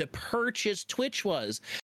Amazon to purchase Twitch was?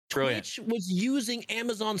 Brilliant. Twitch was using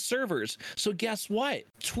Amazon servers. So guess what?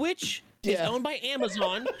 Twitch is owned by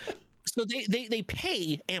Amazon. So they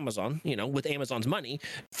pay Amazon, with Amazon's money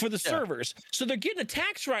for the servers. So they're getting a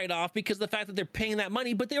tax write-off because of the fact that they're paying that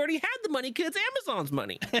money, but they already had the money because it's Amazon's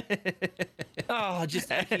money.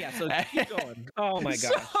 So keep going. Oh my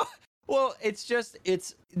gosh. Well,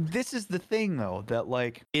 this is the thing though, that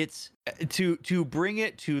like it's to bring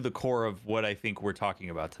it to the core of what I think we're talking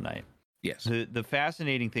about tonight. Yes. The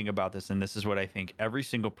fascinating thing about this, and this is what I think every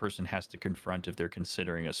single person has to confront if they're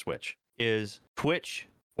considering a switch, is Twitch,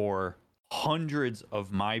 for hundreds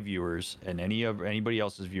of my viewers and anybody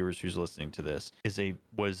else's viewers who's listening to this,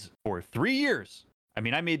 was for 3 years. I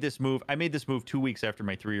mean, I made this move 2 weeks after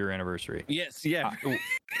my 3-year anniversary. Yes, yeah.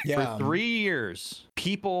 For 3 years,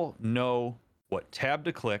 people know what tab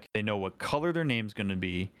to click. They know what color their name's going to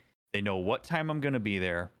be. They know what time I'm going to be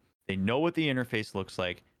there. They know what the interface looks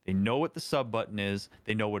like. They know what the sub button is.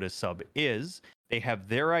 They know what a sub is. They have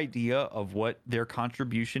their idea of what their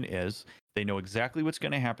contribution is. They know exactly what's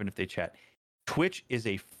going to happen if they chat. Twitch is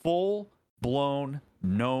a full-blown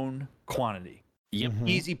known quantity. Yep.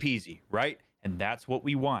 Easy peasy, right? And that's what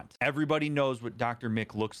we want. Everybody knows what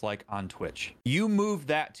DrMick looks like on Twitch. You move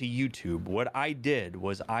that to YouTube. What I did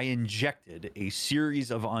was I injected a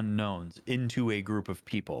series of unknowns into a group of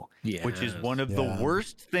people, which is one of the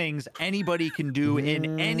worst things anybody can do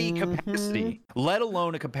in any capacity, let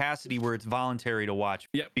alone a capacity where it's voluntary to watch.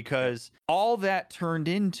 Because all that turned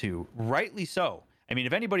into, rightly so. I mean,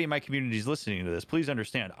 if anybody in my community is listening to this, please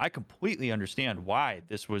understand, I completely understand why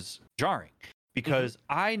this was jarring. Because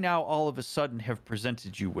I now all of a sudden have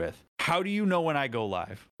presented you with, how do you know when I go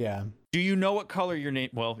live? Yeah. Do you know what color your name?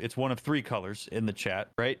 Well, it's one of 3 colors in the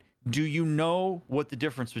chat, right? Do you know what the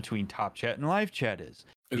difference between top chat and live chat is?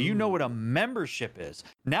 Do you know what a membership is?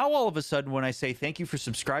 Now, all of a sudden, when I say thank you for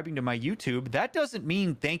subscribing to my YouTube, that doesn't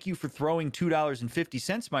mean thank you for throwing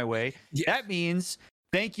 $2.50 my way. That means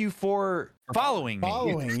thank you for following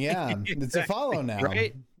me. It's a follow now.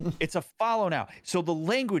 Right? It's a follow now. So the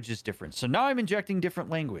language is different. So now I'm injecting different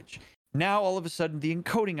language. Now, all of a sudden, the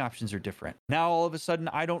encoding options are different. Now, all of a sudden,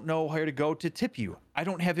 I don't know where to go to tip you. I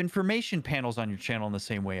don't have information panels on your channel in the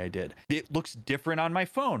same way I did. It looks different on my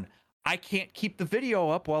phone. I can't keep the video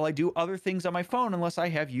up while I do other things on my phone unless I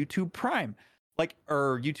have YouTube Prime,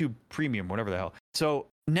 or YouTube Premium, whatever the hell. So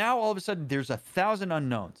now all of a sudden there's 1,000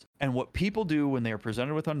 unknowns. And what people do when they are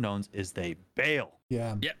presented with unknowns is they bail.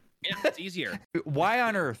 Yeah. Yep. Yeah, it's easier. Why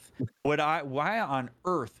on earth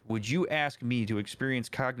would you ask me to experience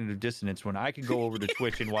cognitive dissonance when I can go over to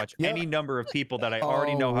Twitch and watch any number of people that I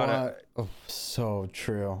already know how to? Oh, so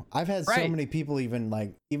true. I've had so many people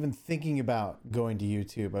even thinking about going to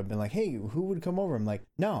YouTube. I've been like, hey, who would come over? I'm like,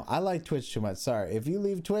 no, I like Twitch too much. Sorry. If you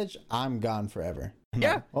leave Twitch, I'm gone forever. I'm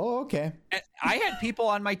like, oh, okay. I had people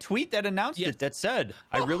on my tweet that announced it that said,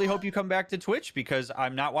 I really hope you come back to Twitch because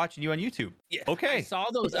I'm not watching you on YouTube. Yeah, okay. I saw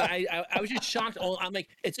those. I was just shocked. I'm like,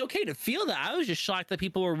 it's okay to feel that. I was just shocked that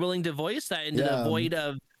people were willing to voice that into the void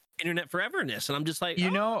of internet foreverness. And I'm just like,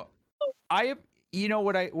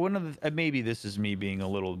 maybe this is me being a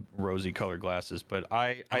little rosy colored glasses, but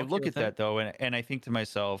I look at that though. And I think to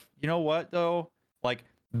myself, you know what though? Like,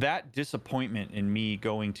 that disappointment in me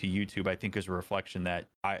going to YouTube, I think, is a reflection that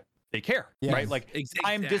they care, right? Like, exactly.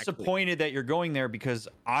 I'm disappointed that you're going there because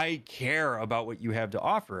I care about what you have to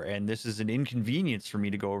offer, and this is an inconvenience for me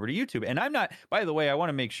to go over to YouTube. And I'm not, by the way, I want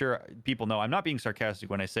to make sure people know I'm not being sarcastic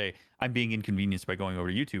when I say I'm being inconvenienced by going over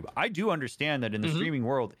to YouTube. I do understand that in the streaming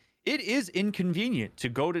world, it is inconvenient to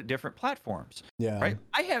go to different platforms. Yeah. Right.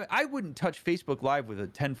 I wouldn't touch Facebook Live with a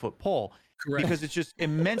 10-foot pole. Correct. Because it's just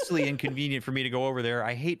immensely inconvenient for me to go over there.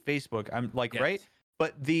 I hate Facebook. I'm like, right.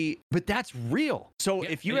 But that's real. So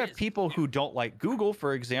if you have people who don't like Google,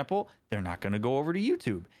 for example, they're not going to go over to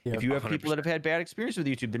YouTube. If you have 100%. People that have had bad experience with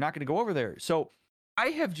YouTube, they're not going to go over there. So I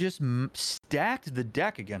have just stacked the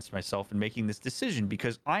deck against myself in making this decision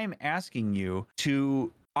because I'm asking you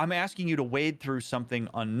to wade through something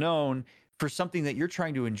unknown for something that you're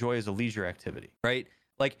trying to enjoy as a leisure activity, right?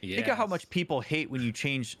 Like, think of how much people hate when you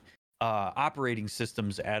change operating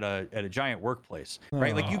systems at a giant workplace,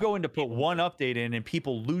 right? Like, you go in to put one update in and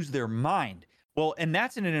people lose their mind. Well, and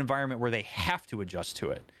that's in an environment where they have to adjust to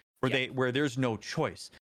it, where there's no choice.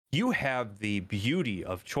 You have the beauty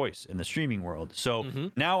of choice in the streaming world. So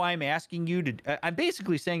now I'm asking you to, I'm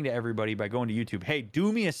basically saying to everybody by going to YouTube, hey,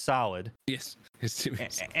 do me a solid. Yes.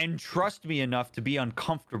 And trust me enough to be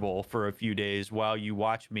uncomfortable for a few days while you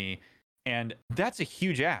watch me. And that's a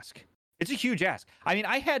huge ask. It's a huge ask. I mean,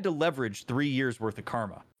 I had to leverage 3 years worth of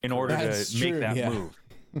karma in order to make that move.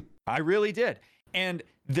 I really did. And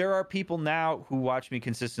there are people now who watch me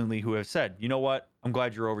consistently who have said, you know what? I'm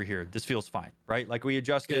glad you're over here. This feels fine, right? Like, we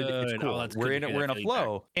adjusted. Good. It's cool. We're in a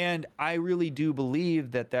flow. And I really do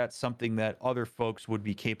believe that that's something that other folks would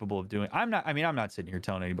be capable of doing. I'm not sitting here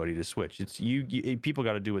telling anybody to switch. It's people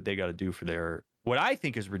got to do what they got to do for their. What I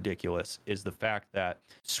think is ridiculous is the fact that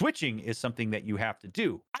switching is something that you have to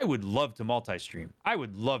do. I would love to multi-stream. I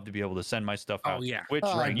would love to be able to send my stuff out to Twitch,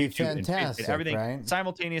 YouTube, and everything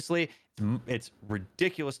simultaneously. It's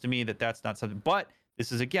ridiculous to me that that's not something. But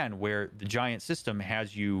this is, again, where the giant system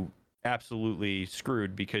has you absolutely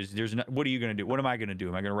screwed because what are you going to do? What am I going to do?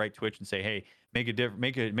 Am I going to write Twitch and say, hey, make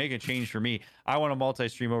a change for me? I want to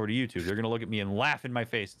multi-stream over to YouTube. They're going to look at me and laugh in my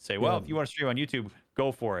face and say, well, if you want to stream on YouTube,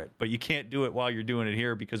 go for it. But you can't do it while you're doing it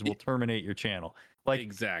here because we'll terminate your channel. Like,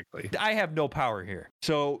 exactly. I have no power here.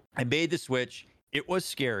 So I made the switch. It was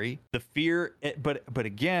scary. The fear, but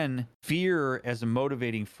again, fear as a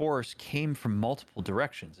motivating force came from multiple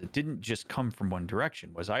directions. It didn't just come from one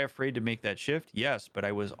direction. Was I afraid to make that shift? Yes, but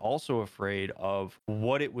I was also afraid of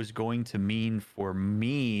what it was going to mean for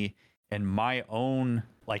me and my own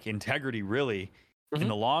integrity, really, in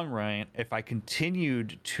the long run, if I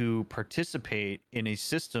continued to participate in a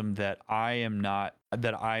system that I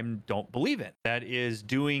don't believe in, that is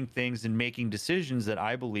doing things and making decisions that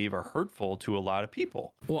I believe are hurtful to a lot of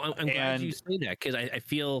people. Well, I'm glad you say that, because I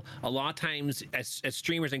feel a lot of times as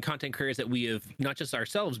streamers and content creators that we have, not just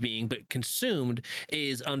ourselves being, but consumed,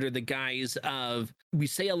 is under the guise of, we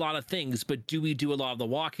say a lot of things, but do we do a lot of the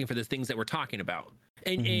walking for the things that we're talking about?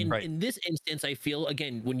 And in this instance, I feel,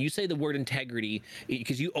 again, when you say the word integrity,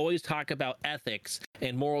 because you always talk about ethics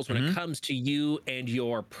and morals when it comes to you and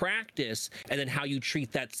your practice, and then how you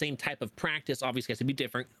treat that same type of practice obviously has to be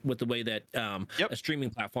different with the way that a streaming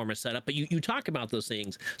platform is set up. But you talk about those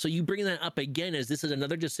things. So you bring that up again as this is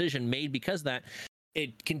another decision made because of that.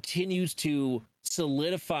 It continues to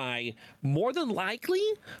solidify more than likely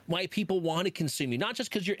why people want to consume you, not just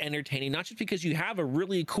because you're entertaining, not just because you have a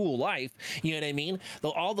really cool life, you know what I mean?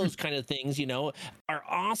 Though all those kind of things, are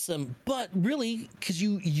awesome, but really because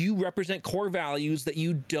you represent core values that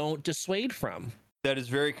you don't dissuade from. That is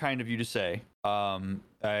very kind of you to say.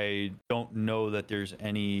 I don't know that there's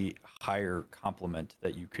any higher compliment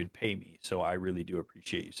that you could pay me, so I really do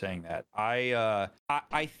appreciate you saying that. I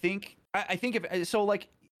think if so,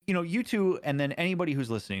 you two, and then anybody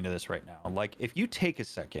who's listening to this right now, if you take a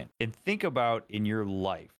second and think about in your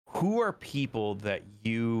life, who are people that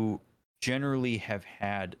you generally have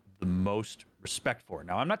had the most respect for.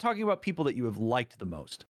 Now, I'm not talking about people that you have liked the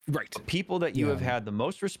most. Right. People that you have had the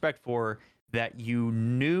most respect for, that you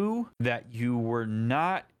knew that you were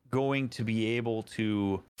not going to be able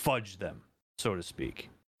to fudge them, so to speak.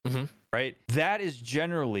 Mm-hmm. Right? That is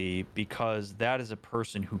generally because that is a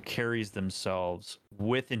person who carries themselves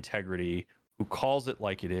with integrity, who calls it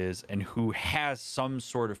like it is, and who has some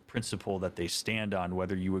sort of principle that they stand on,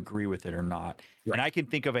 whether you agree with it or not. Right. And I can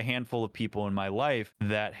think of a handful of people in my life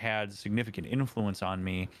that had significant influence on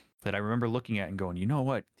me that I remember looking at and going, you know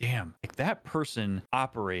what? Damn, like that person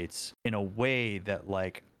operates in a way that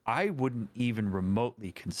like I wouldn't even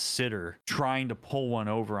remotely consider trying to pull one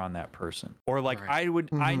over on that person. Or like I would,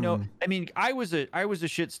 I know, I mean, I was a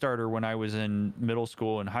shit starter when I was in middle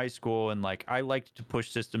school and high school. And like, I liked to push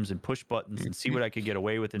systems and push buttons and see what I could get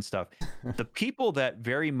away with and stuff. The people that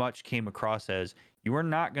very much came across as, you are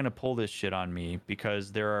not going to pull this shit on me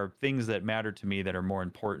because there are things that matter to me that are more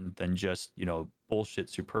important than just, you know, bullshit,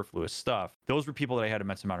 superfluous stuff. Those were people that I had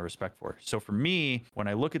immense amount of respect for. So for me, when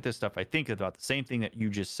I look at this stuff, I think about the same thing that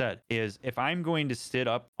you just said, is if I'm going to sit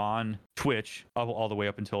up on Twitch all the way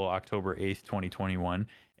up until October 8th, 2021,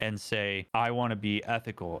 and say, I want to be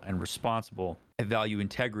ethical and responsible, I value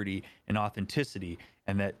integrity and authenticity,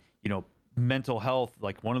 and that, you know, mental health,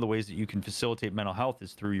 like one of the ways that you can facilitate mental health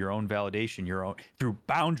is through your own validation, your own, through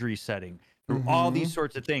boundary setting, through all these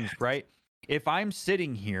sorts of things, right? If I'm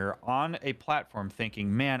sitting here on a platform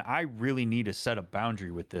thinking, man, I really need to set a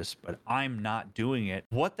boundary with this, but I'm not doing it,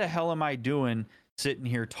 what the hell am I doing sitting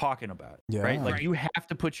here talking about it, right? Like you have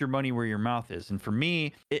to put your money where your mouth is. And for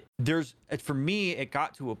me, it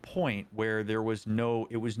got to a point where it was no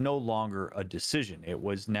longer a decision. It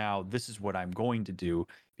was now, this is what I'm going to do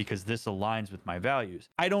because this aligns with my values.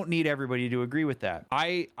 I don't need everybody to agree with that.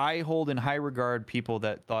 I hold in high regard people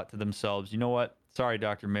that thought to themselves, you know what? Sorry,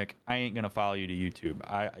 Dr. Mick, I ain't gonna follow you to YouTube.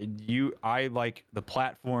 I like the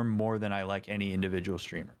platform more than I like any individual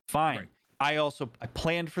streamer. Fine. Right. I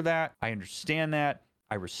planned for that. I understand that.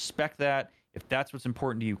 I respect that. If that's what's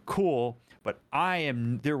important to you, cool. But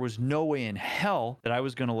there was no way in hell that I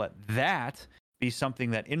was gonna let that be something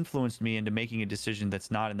that influenced me into making a decision that's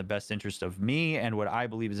not in the best interest of me and what I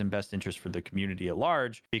believe is in best interest for the community at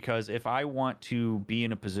large. Because if I want to be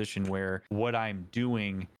in a position where what I'm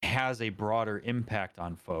doing has a broader impact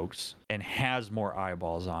on folks and has more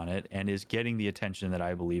eyeballs on it and is getting the attention that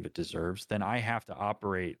I believe it deserves, then I have to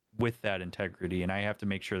operate with that integrity and I have to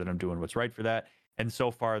make sure that I'm doing what's right for that. And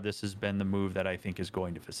so far, this has been the move that I think is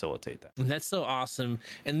going to facilitate that. That's so awesome.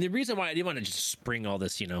 And the reason why I didn't want to just spring all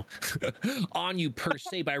this, on you per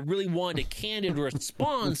se, but I really wanted a candid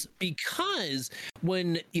response because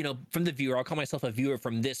when, from the viewer, I'll call myself a viewer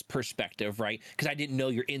from this perspective, right? Because I didn't know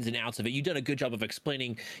your ins and outs of it. You've done a good job of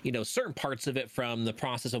explaining, certain parts of it from the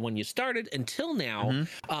process of when you started until now.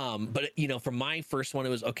 But, from my first one, it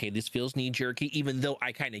was, okay, this feels knee jerky, even though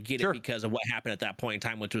I kind of get it because of what happened at that point in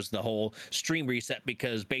time, which was the whole stream reset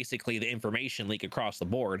because basically the information leak across the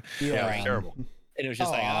board. Yeah, right? Terrible. And it was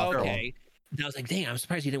just okay. And I was like, dang, I'm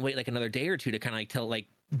surprised you didn't wait like another day or two to kind of give like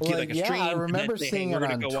a stream. I remember seeing it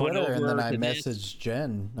on Twitter, and then I messaged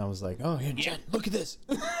Jen. I was like, oh, here, Jen, look at this.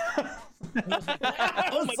 Oh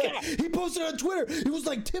my God. He posted on Twitter. He was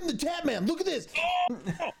like, Tim the Tap Man, look at this.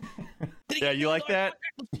 Yeah, you like that?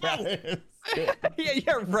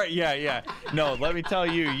 Yeah, right. Yeah. No, let me tell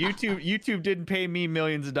you, YouTube didn't pay me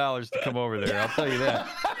millions of dollars to come over there. I'll tell you that.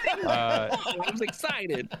 I was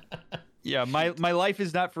excited. Yeah, my life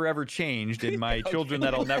is not forever changed, and my children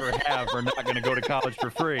that I'll never have are not going to go to college for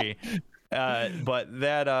free. But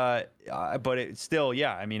it still,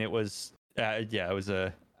 yeah. I mean, it was, it was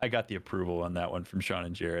I got the approval on that one from Sean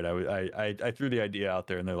and Jared. I threw the idea out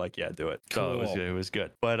there, and they're like, "Yeah, do it." So cool. It was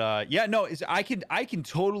good. But I can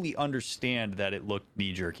totally understand that it looked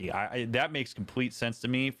knee jerky. That makes complete sense to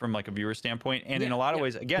me from like a viewer standpoint, and in a lot of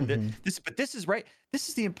ways, again, this is right. This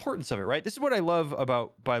is the importance of it, right? This is what I love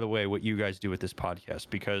about, by the way, what you guys do with this podcast,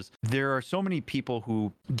 because there are so many people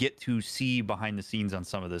who get to see behind the scenes on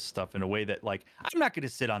some of this stuff in a way that, like, I'm not going to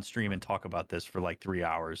sit on stream and talk about this for like 3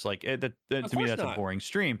 hours. Like, to me, that's a boring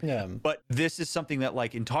stream. Yeah. But this is something that,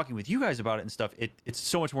 like, in talking with you guys about it and stuff, it's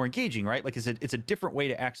so much more engaging, right? Like, it's a different way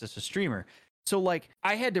to access a streamer. So, like,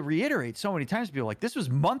 I had to reiterate so many times to people, like, this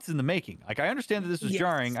was months in the making. Like, I understand that this was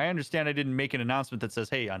jarring. I understand I didn't make an announcement that said,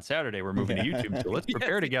 hey, on Saturday, we're moving to YouTube, so let's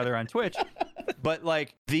prepare together on Twitch. But,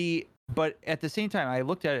 like, but at the same time, I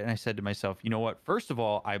looked at it and I said to myself, you know what? First of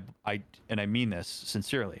all, and I mean this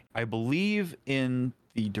sincerely, I believe in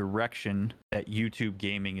the direction that YouTube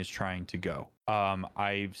gaming is trying to go.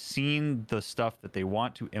 I've seen the stuff that they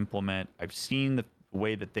want to implement. I've seen the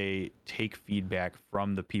way that they take feedback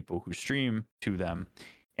from the people who stream to them.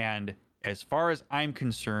 And as far as I'm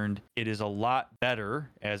concerned, it is a lot better,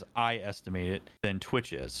 as I estimate it, than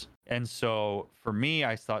Twitch is. And so for me,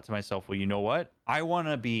 I thought to myself, well, you know what? I want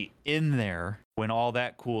to be in there when all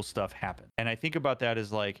that cool stuff happens. And I think about that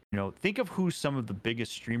as like, think of who some of the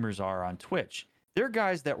biggest streamers are on Twitch. They're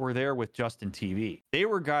guys that were there with Justin TV. They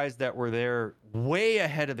were guys that were there way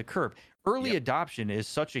ahead of the curve. Early adoption is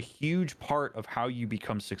such a huge part of how you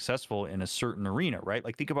become successful in a certain arena, right?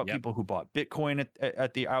 Like think about people who bought Bitcoin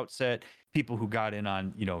at the outset, people who got in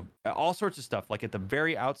on, all sorts of stuff, like at the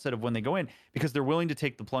very outset of when they go in, because they're willing to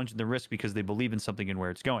take the plunge and the risk because they believe in something and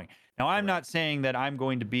where it's going. Now, I'm not saying that I'm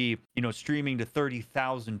going to be, streaming to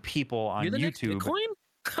 30,000 people on You're the YouTube. Next Bitcoin?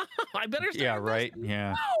 I better start. Yeah, right.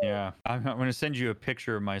 Yeah, yeah. I'm going to send you a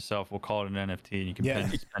picture of myself. We'll call it an NFT, and you can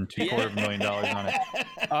spend $250,000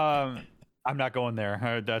 on it. I'm not going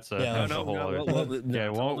there. That's a whole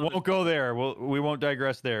other. Won't go there. We won't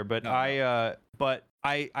digress there. But I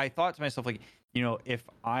thought to myself, like, if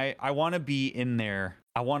I want to be in there,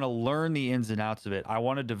 I want to learn the ins and outs of it. I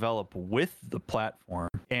want to develop with the platform,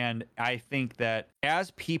 and I think that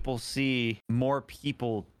as people see more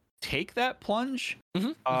people take that plunge,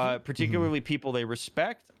 particularly people they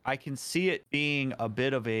respect, I can see it being a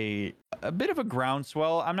bit of a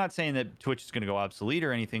groundswell. I'm not saying that Twitch is going to go obsolete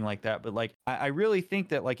or anything like that, but like I really think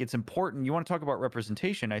that like it's important. You want to talk about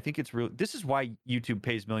representation? I think it's real. This is why YouTube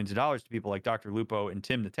pays millions of dollars to people like Dr. Lupo and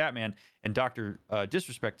Tim the Tatman and Dr.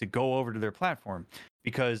 Disrespect to go over to their platform,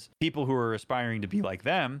 because people who are aspiring to be like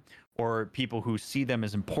them, or people who see them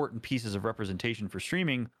as important pieces of representation for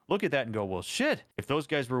streaming, look at that and go, well, shit, if those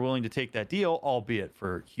guys were willing to take that deal, albeit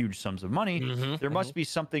for huge sums of money, there must be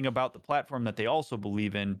something about the platform that they also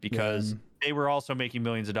believe in, because they were also making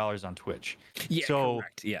millions of dollars on Twitch. Yeah, so,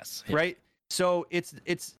 correct. Yes. Right? So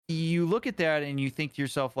it's you look at that and you think to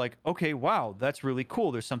yourself like, okay, wow, that's really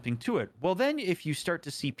cool. There's something to it. Well, then if you start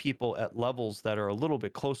to see people at levels that are a little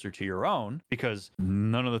bit closer to your own, because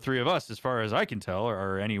none of the three of us, as far as I can tell,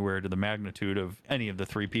 are anywhere to the magnitude of any of the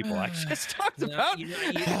three people I just talked about.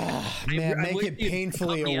 Man, make it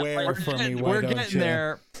painfully aware for me. We're getting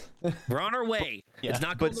there. We're on our way. Yeah. It's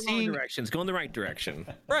not going the wrong direction. It's going the right direction.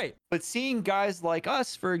 Right. But seeing guys like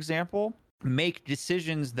us, for example, make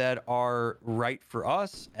decisions that are right for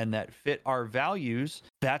us and that fit our values,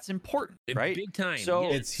 that's important, right? Big time.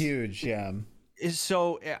 So it's huge. Yeah.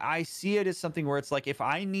 So I see it as something where it's like, if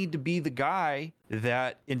I need to be the guy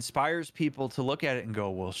that inspires people to look at it and go,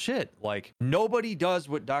 well, shit, like nobody does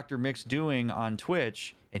what DrMick's doing on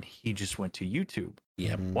Twitch, and he just went to YouTube.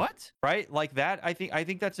 Yeah. What? Right? Like that. I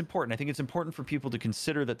think that's important. I think it's important for people to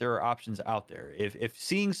consider that there are options out there. If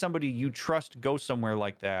seeing somebody you trust go somewhere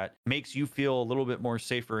like that makes you feel a little bit more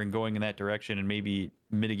safer in going in that direction and maybe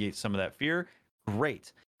mitigate some of that fear,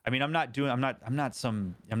 great. I mean, I'm not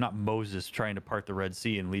Moses trying to part the Red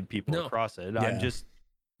Sea and lead people across it. Yeah.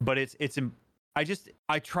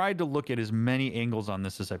 I tried to look at as many angles on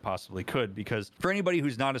this as I possibly could, because for anybody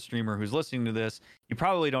who's not a streamer who's listening to this, you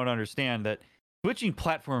probably don't understand that switching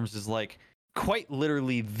platforms is like quite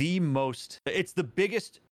literally it's the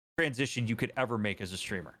biggest transition you could ever make as a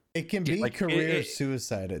streamer. It can be like career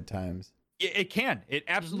suicide at times. It can. It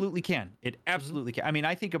absolutely can. It absolutely can. I mean,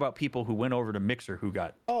 I think about people who went over to Mixer who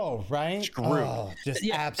got screwed.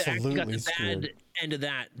 Absolutely got the screwed. bad end of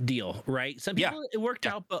that deal, right? Some people it worked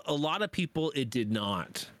out, but a lot of people it did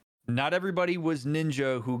not. Not everybody was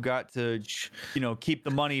Ninja who got to, keep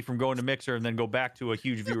the money from going to Mixer and then go back to a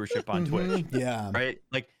huge viewership on Twitch. Yeah. Right?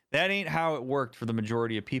 Like that ain't how it worked for the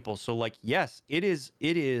majority of people. So like, yes, it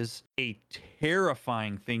is a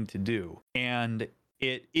terrifying thing to do. And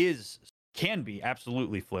it can be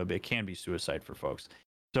absolutely flib. It can be suicide for folks.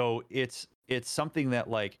 So it's something that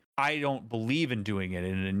like, I don't believe in doing it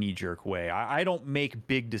in a knee-jerk way. I don't make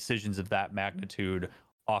big decisions of that magnitude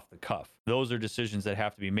off the cuff. Those are decisions that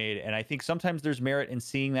have to be made. And I think sometimes there's merit in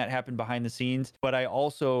seeing that happen behind the scenes. But I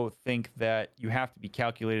also think that you have to be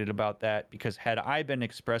calculated about that, because had I been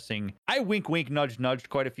expressing, I wink, nudged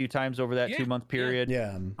quite a few times over that 2-month period.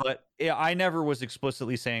 Yeah. But I never was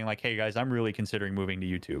explicitly saying like, hey guys, I'm really considering moving to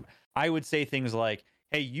YouTube. I would say things like,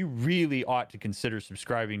 hey, you really ought to consider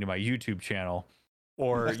subscribing to my YouTube channel.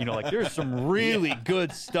 Or, like there's some really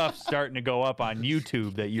good stuff starting to go up on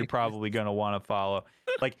YouTube that you're probably going to want to follow.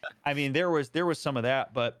 Like, I mean, there was some of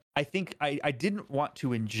that, but I think I didn't want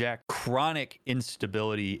to inject chronic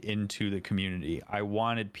instability into the community. I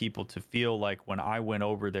wanted people to feel like when I went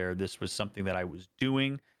over there, this was something that I was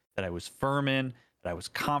doing, that I was firm in, that I was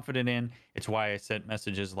confident in. It's why I sent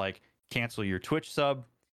messages like, cancel your Twitch sub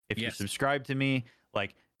if you subscribe to me.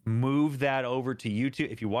 Like, move that over to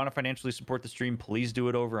YouTube. If you want to financially support the stream, please do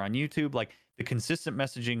it over on YouTube. Like the consistent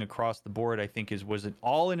messaging across the board, I think was it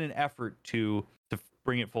all in an effort to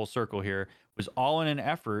bring it full circle here, was all in an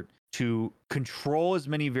effort to control as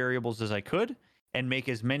many variables as I could and make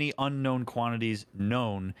as many unknown quantities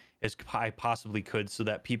known as I possibly could so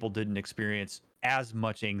that people didn't experience as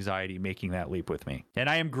much anxiety making that leap with me. And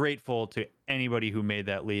I am grateful to anybody who made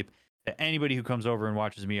that leap, to anybody who comes over and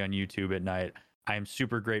watches me on YouTube at night. I am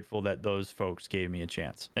super grateful that those folks gave me a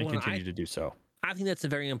chance and continue to do so. I think that's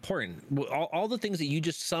very important. All the things that you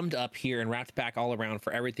just summed up here and wrapped back all around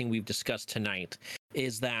for everything we've discussed tonight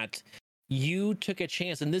is that you took a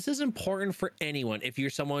chance, and this is important for anyone. If you're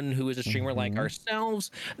someone who is a streamer like ourselves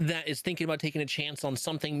that is thinking about taking a chance on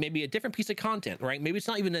something, maybe a different piece of content, right? Maybe it's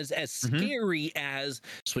not even as scary as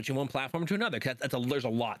switching one platform to another. Because there's a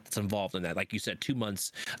lot that's involved in that. Like you said, 2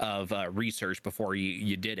 months of research before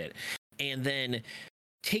you did it, and then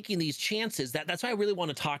taking these chances. That's why I really want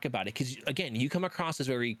to talk about it, because again, you come across as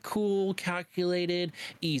very cool, calculated,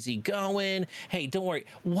 easygoing. Hey, don't worry,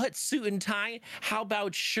 what suit and tie? How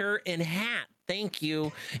about shirt and hat? Thank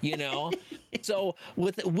you. You know, so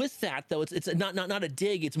with that though, it's not a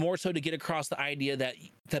dig. It's more so to get across the idea that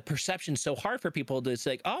the perception's so hard for people to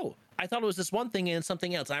say, oh, I thought it was this one thing and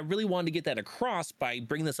something else. And I really wanted to get that across by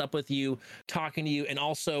bringing this up with you, talking to you, and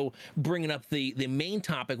also bringing up the main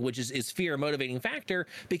topic, which is fear, a motivating factor,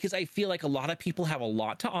 because I feel like a lot of people have a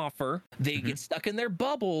lot to offer. They get stuck in their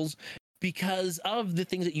bubbles because of the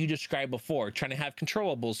things that you described before, trying to have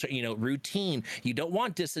controllables, you know, routine. You don't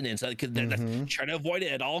want dissonance, because trying to avoid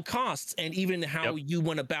it at all costs. And even how you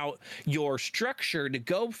went about your structure to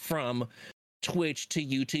go from Twitch to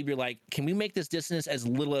YouTube, you're like, can we make this distance as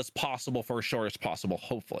little as possible for as short as possible?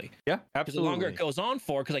 Hopefully, yeah, absolutely. Because the longer it goes on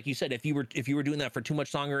for, because like you said, if you were doing that for too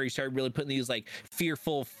much longer, you started really putting these like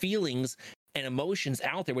fearful feelings and emotions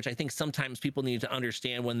out there, which I think sometimes people need to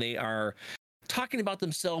understand when they are talking about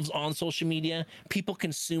themselves on social media. People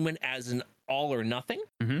consume it as an all or nothing.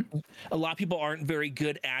 A lot of people aren't very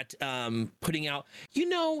good at putting out, you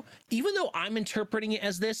know, even though I'm interpreting it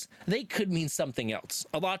as this, they could mean something else.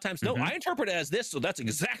 A lot of times, no, I interpret it as this, so that's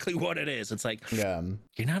exactly what it is. It's like, you're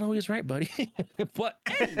not always right, buddy. But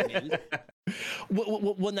anyways,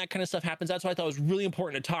 when that kind of stuff happens, that's why I thought it was really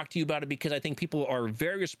important to talk to you about it, because I think people are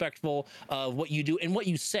very respectful of what you do and what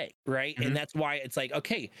you say, right? And that's why it's like,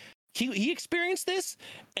 okay, he experienced this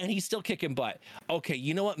and he's still kicking butt. Okay,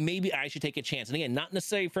 you know what? Maybe I should take a chance. And again, not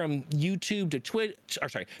necessarily from YouTube to Twitch,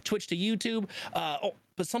 Twitch to YouTube,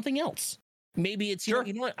 but something else. Maybe it's,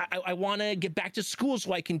 you know what? I want to get back to school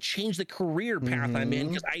so I can change the career path I'm in,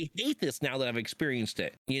 because I hate this now that I've experienced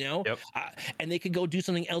it, you know? And they could go do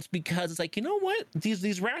something else, because it's like, you know what?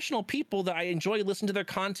 These rational people that I enjoy listening to their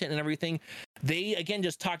content and everything, they, again,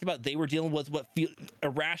 just talked about they were dealing with what feel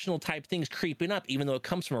irrational type things creeping up, even though it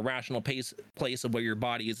comes from a rational place of where your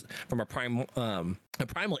body is from a primal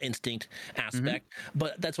instinct aspect.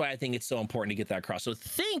 But that's why I think it's so important to get that across. So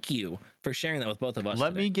thank you for sharing that with both of us.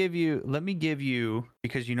 Let me give you,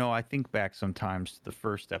 because, you know, I think back sometimes to the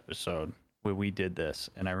first episode where we did this,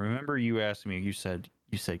 and I remember you asked me, you said,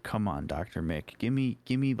 come on, DrMick, give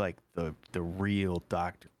me like the real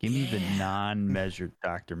doctor, give me the non-measured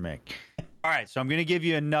DrMick. All right, so I'm going to give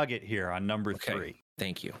you a nugget here on number 3.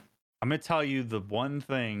 Thank you. I'm going to tell you the one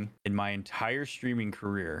thing in my entire streaming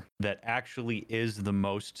career that actually is the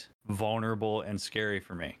most vulnerable and scary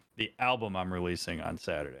for me. The album I'm releasing on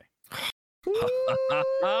Saturday.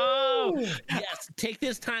 Oh, yes. Take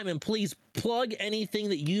this time and please plug anything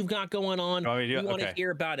that you've got going on. We want to hear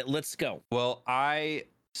about it. Let's go. Well, I,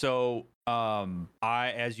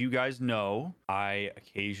 as you guys know, I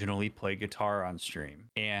occasionally play guitar on stream.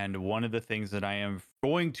 And one of the things that I am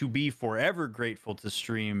going to be forever grateful to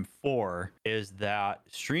stream for is that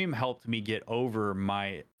stream helped me get over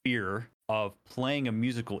fear of playing a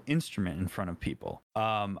musical instrument in front of people.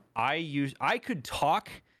 I could talk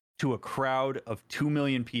to a crowd of 2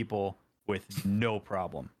 million people with no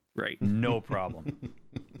problem. Right. No problem.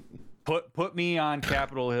 Put me on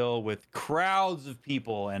Capitol Hill with crowds of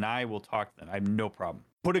people and I will talk to them. I have no problem.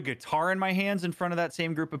 Put a guitar in my hands in front of that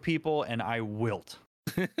same group of people and I wilt.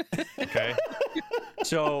 Okay.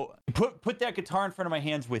 So put that guitar in front of my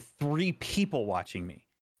hands with 3 people watching me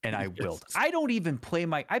and I wilt. I don't even play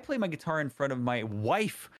I play my guitar in front of my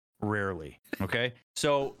wife rarely. Okay.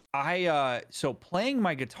 So so playing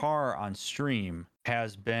my guitar on stream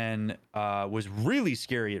has been was really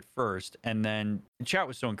scary at first, and then chat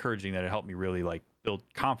was so encouraging that it helped me really like build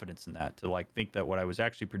confidence in that, to like think that what I was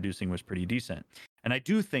actually producing was pretty decent. And I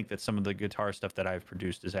do think that some of the guitar stuff that I've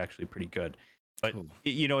produced is actually pretty good. But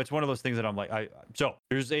it's one of those things that I'm like, so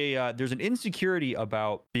there's an insecurity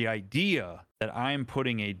about the idea that I'm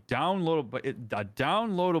putting a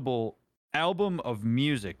downloadable album of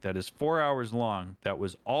music that is 4 hours long that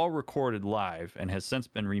was all recorded live and has since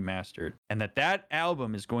been remastered, and that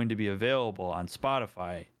album is going to be available on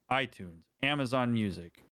Spotify, iTunes, Amazon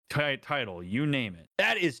Music, Tidal, you name it.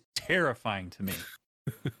 That is terrifying to me.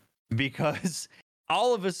 Because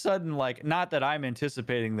all of a sudden, like, not that I'm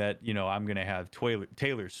anticipating that, I'm going to have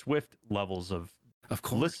Taylor Swift levels of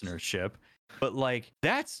listenership, but like,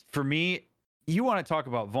 that's, for me, you want to talk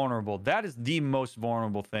about vulnerable. That is the most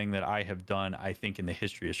vulnerable thing that I have done, I think, in the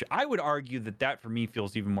history of shit. I would argue that for me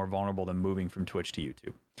feels even more vulnerable than moving from Twitch to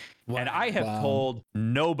YouTube. Wow. And I have told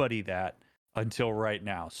nobody that until right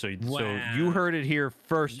now. So you heard it here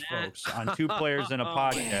first, folks, on Two Players in a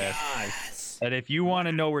Podcast. That if you want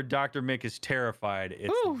to know where Dr. Mick is terrified,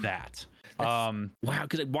 it's that. Wow,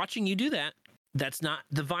 because watching you do that, that's not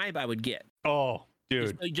the vibe I would get. Oh,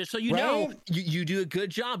 dude. Just so you know, you do a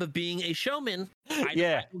good job of being a showman.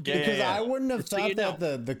 Because I wouldn't have thought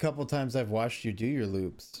that the couple times I've watched you do your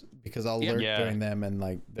loops, because I'll lurk during them and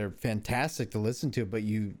like they're fantastic to listen to, but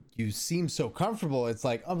you seem so comfortable. It's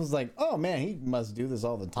like, I was like, oh man, he must do this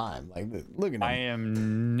all the time. Like, look at him. I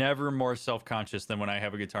am never more self-conscious than when I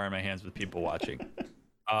have a guitar in my hands with people watching.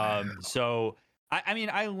 So I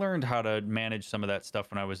mean, I learned how to manage some of that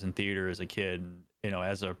stuff when I was in theater as a kid,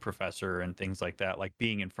 as a professor and things like that. Like,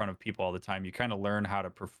 being in front of people all the time, you kind of learn how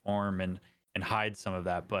to perform and hide some of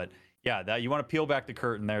that. But yeah, that you want to peel back the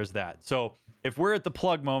curtain, there's that. So if we're at the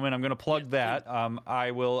plug moment, I'm going to plug that.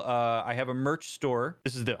 I will. I have a merch store.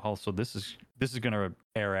 This is going to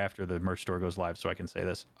air after the merch store goes live, so I can say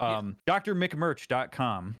this.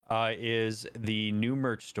 DrMickMerch.com is the new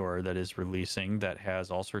merch store that is releasing, that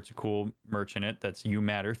has all sorts of cool merch in it that's You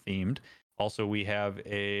Matter themed. Also, we have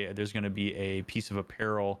there's going to be a piece of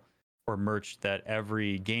apparel or merch that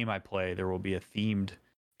every game I play, there will be a themed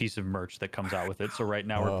piece of merch that comes out with it. So right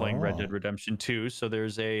now we're playing Red Dead Redemption 2. So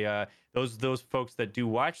there's those folks that do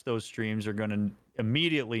watch those streams are going to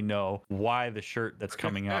immediately know why the shirt that's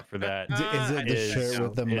coming out for that is it the shirt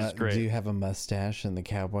with the do you have a mustache and the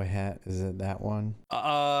cowboy hat? Is it that one?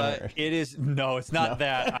 It is. No, it's not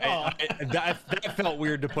that. That felt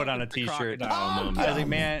weird to put on a t-shirt. I was like,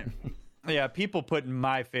 man. Yeah, people putting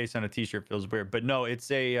my face on a t-shirt feels weird, but no,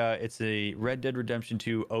 it's a Red Dead Redemption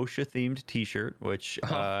 2 OSHA themed t-shirt, which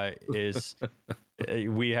is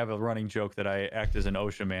we have a running joke that I act as an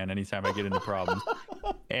OSHA man anytime I get into problems.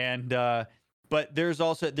 And but there's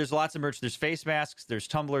lots of merch. There's face masks, there's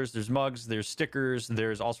tumblers, there's mugs, there's stickers,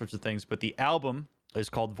 there's all sorts of things. But the album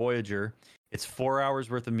is called Voyager. It's 4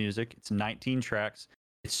 hours worth of music. It's 19 tracks.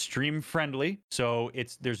 It's stream friendly, so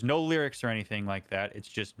there's no lyrics or anything like that. It's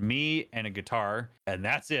just me and a guitar, and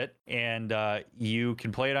that's it. And you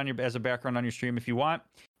can play it as a background on your stream if you want.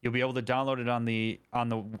 You'll be able to download it on the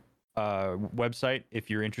website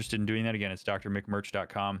if you're interested in doing that. Again, it's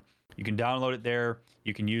DrMickMerch.com. You can download it there.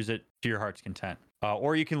 You can use it to your heart's content,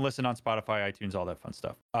 or you can listen on Spotify, iTunes, all that fun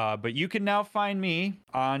stuff. But you can now find me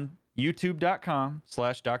on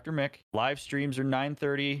youtube.com/DrMick. Live streams are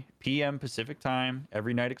 9:30 p.m. Pacific time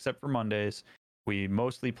every night except for Mondays. We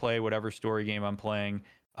mostly play whatever story game I'm playing,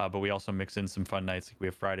 but we also mix in some fun nights. Like, we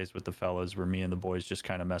have Fridays with the fellas where me and the boys just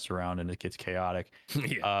kind of mess around and it gets chaotic.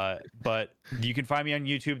 But you can find me on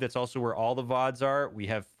YouTube. That's also where all the VODs are. We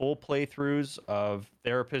have full playthroughs of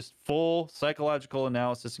Therapist, full psychological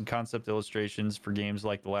analysis and concept illustrations for games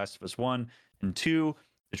like The Last of Us 1 and 2,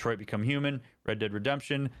 Detroit Become Human, Red Dead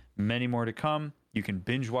Redemption, many more to come. You can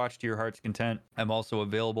binge watch to your heart's content. I'm also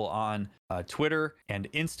available on Twitter and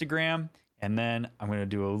Instagram. And then I'm going to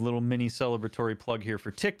do a little mini celebratory plug here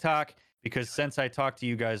for TikTok, because since I talked to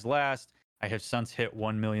you guys last, I have since hit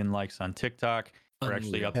 1 million likes on TikTok. We're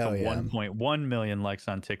actually up to 1.1 million likes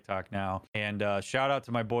on TikTok now. And shout out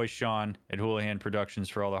to my boy Sean at Houlihan Productions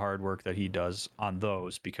for all the hard work that he does on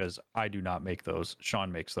those, because I do not make those.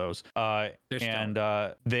 Sean makes those. That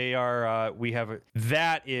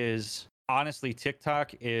is honestly,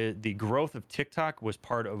 TikTok the growth of TikTok was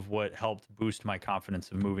part of what helped boost my confidence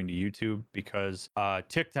of moving to YouTube, because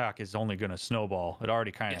TikTok is only going to snowball. It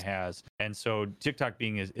already kind of has. And so TikTok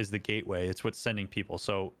is the gateway. It's what's sending people.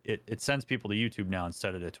 So it sends people to YouTube now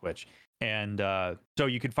instead of to Twitch. And so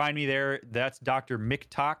you can find me there. That's Dr.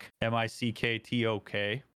 Micktok,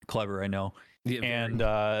 Micktok. Clever, I know. Yeah, and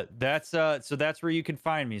that's where you can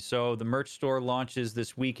find me. So the merch store launches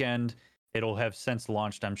this weekend. It'll have since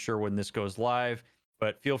launched, I'm sure, when this goes live,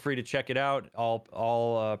 but feel free to check it out.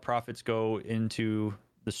 All profits go into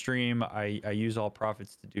the stream. I use all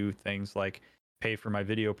profits to do things like pay for my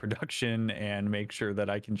video production and make sure that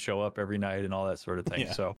I can show up every night and all that sort of thing.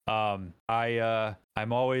 Yeah. So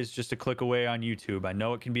I'm always just a click away on YouTube. I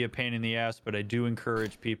know it can be a pain in the ass, but I do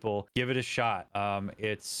encourage people, give it a shot. There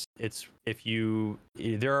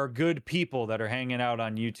are good people that are hanging out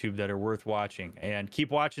on YouTube that are worth watching, and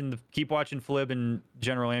keep watching Flib and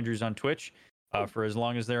General Andrews on Twitch. For as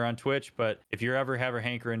long as they're on Twitch. But if you ever have a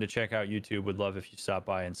hankering to check out YouTube, would love if you stop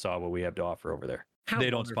by and saw what we have to offer over there. How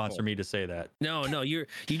they don't wonderful. sponsor me to say that. No, you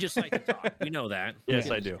just like to talk. We know that. Yes,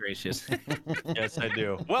 Goodness I do. Gracious. Yes, I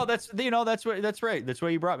do. Well, that's right. That's why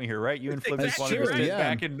you brought me here, right? You and Flip just wanted to Exactly sit right.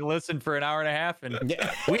 back and listen for an hour and a half, and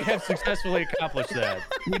we have successfully accomplished that.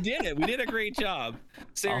 We did it. We did a great job.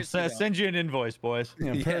 Seriously. I'll send you an invoice, boys.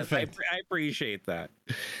 Yeah, Yes, perfect. I appreciate that.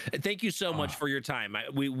 Thank you so much for your time.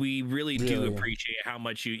 We really do appreciate how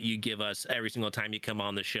much you give us every single time you come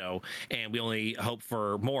on the show, and we only hope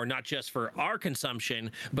for more, not just for our consumption,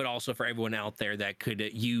 but also for everyone out there that could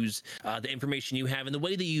use the information you have and the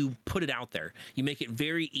way that you put it out there. You make it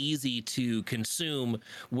very easy to consume,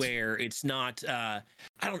 where it's not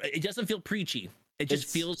it doesn't feel preachy. It just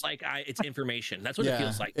feels like it's information. That's what it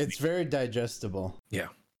feels like. It's very digestible. Yeah.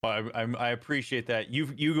 I appreciate that.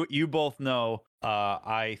 You both know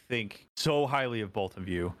I think so highly of both of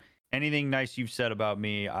you. Anything nice you've said about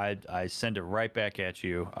me, I send it right back at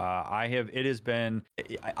you. I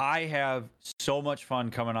have so much fun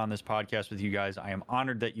coming on this podcast with you guys. I am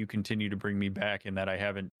honored that you continue to bring me back, and that I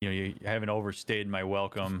haven't, you haven't overstayed my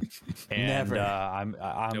welcome. And Never.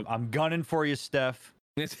 I'm gunning for you, Steph.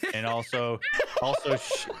 And also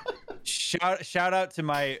shout out to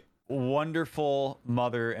my wonderful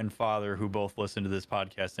mother and father, who both listen to this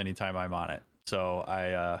podcast anytime I'm on it. So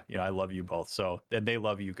I love you both. So, and they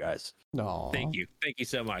love you guys. No. Thank you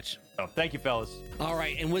so much. So thank you, fellas. All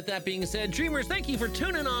right, and with that being said, dreamers, thank you for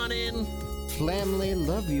tuning on in. Family,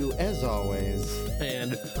 love you as always.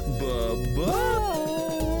 And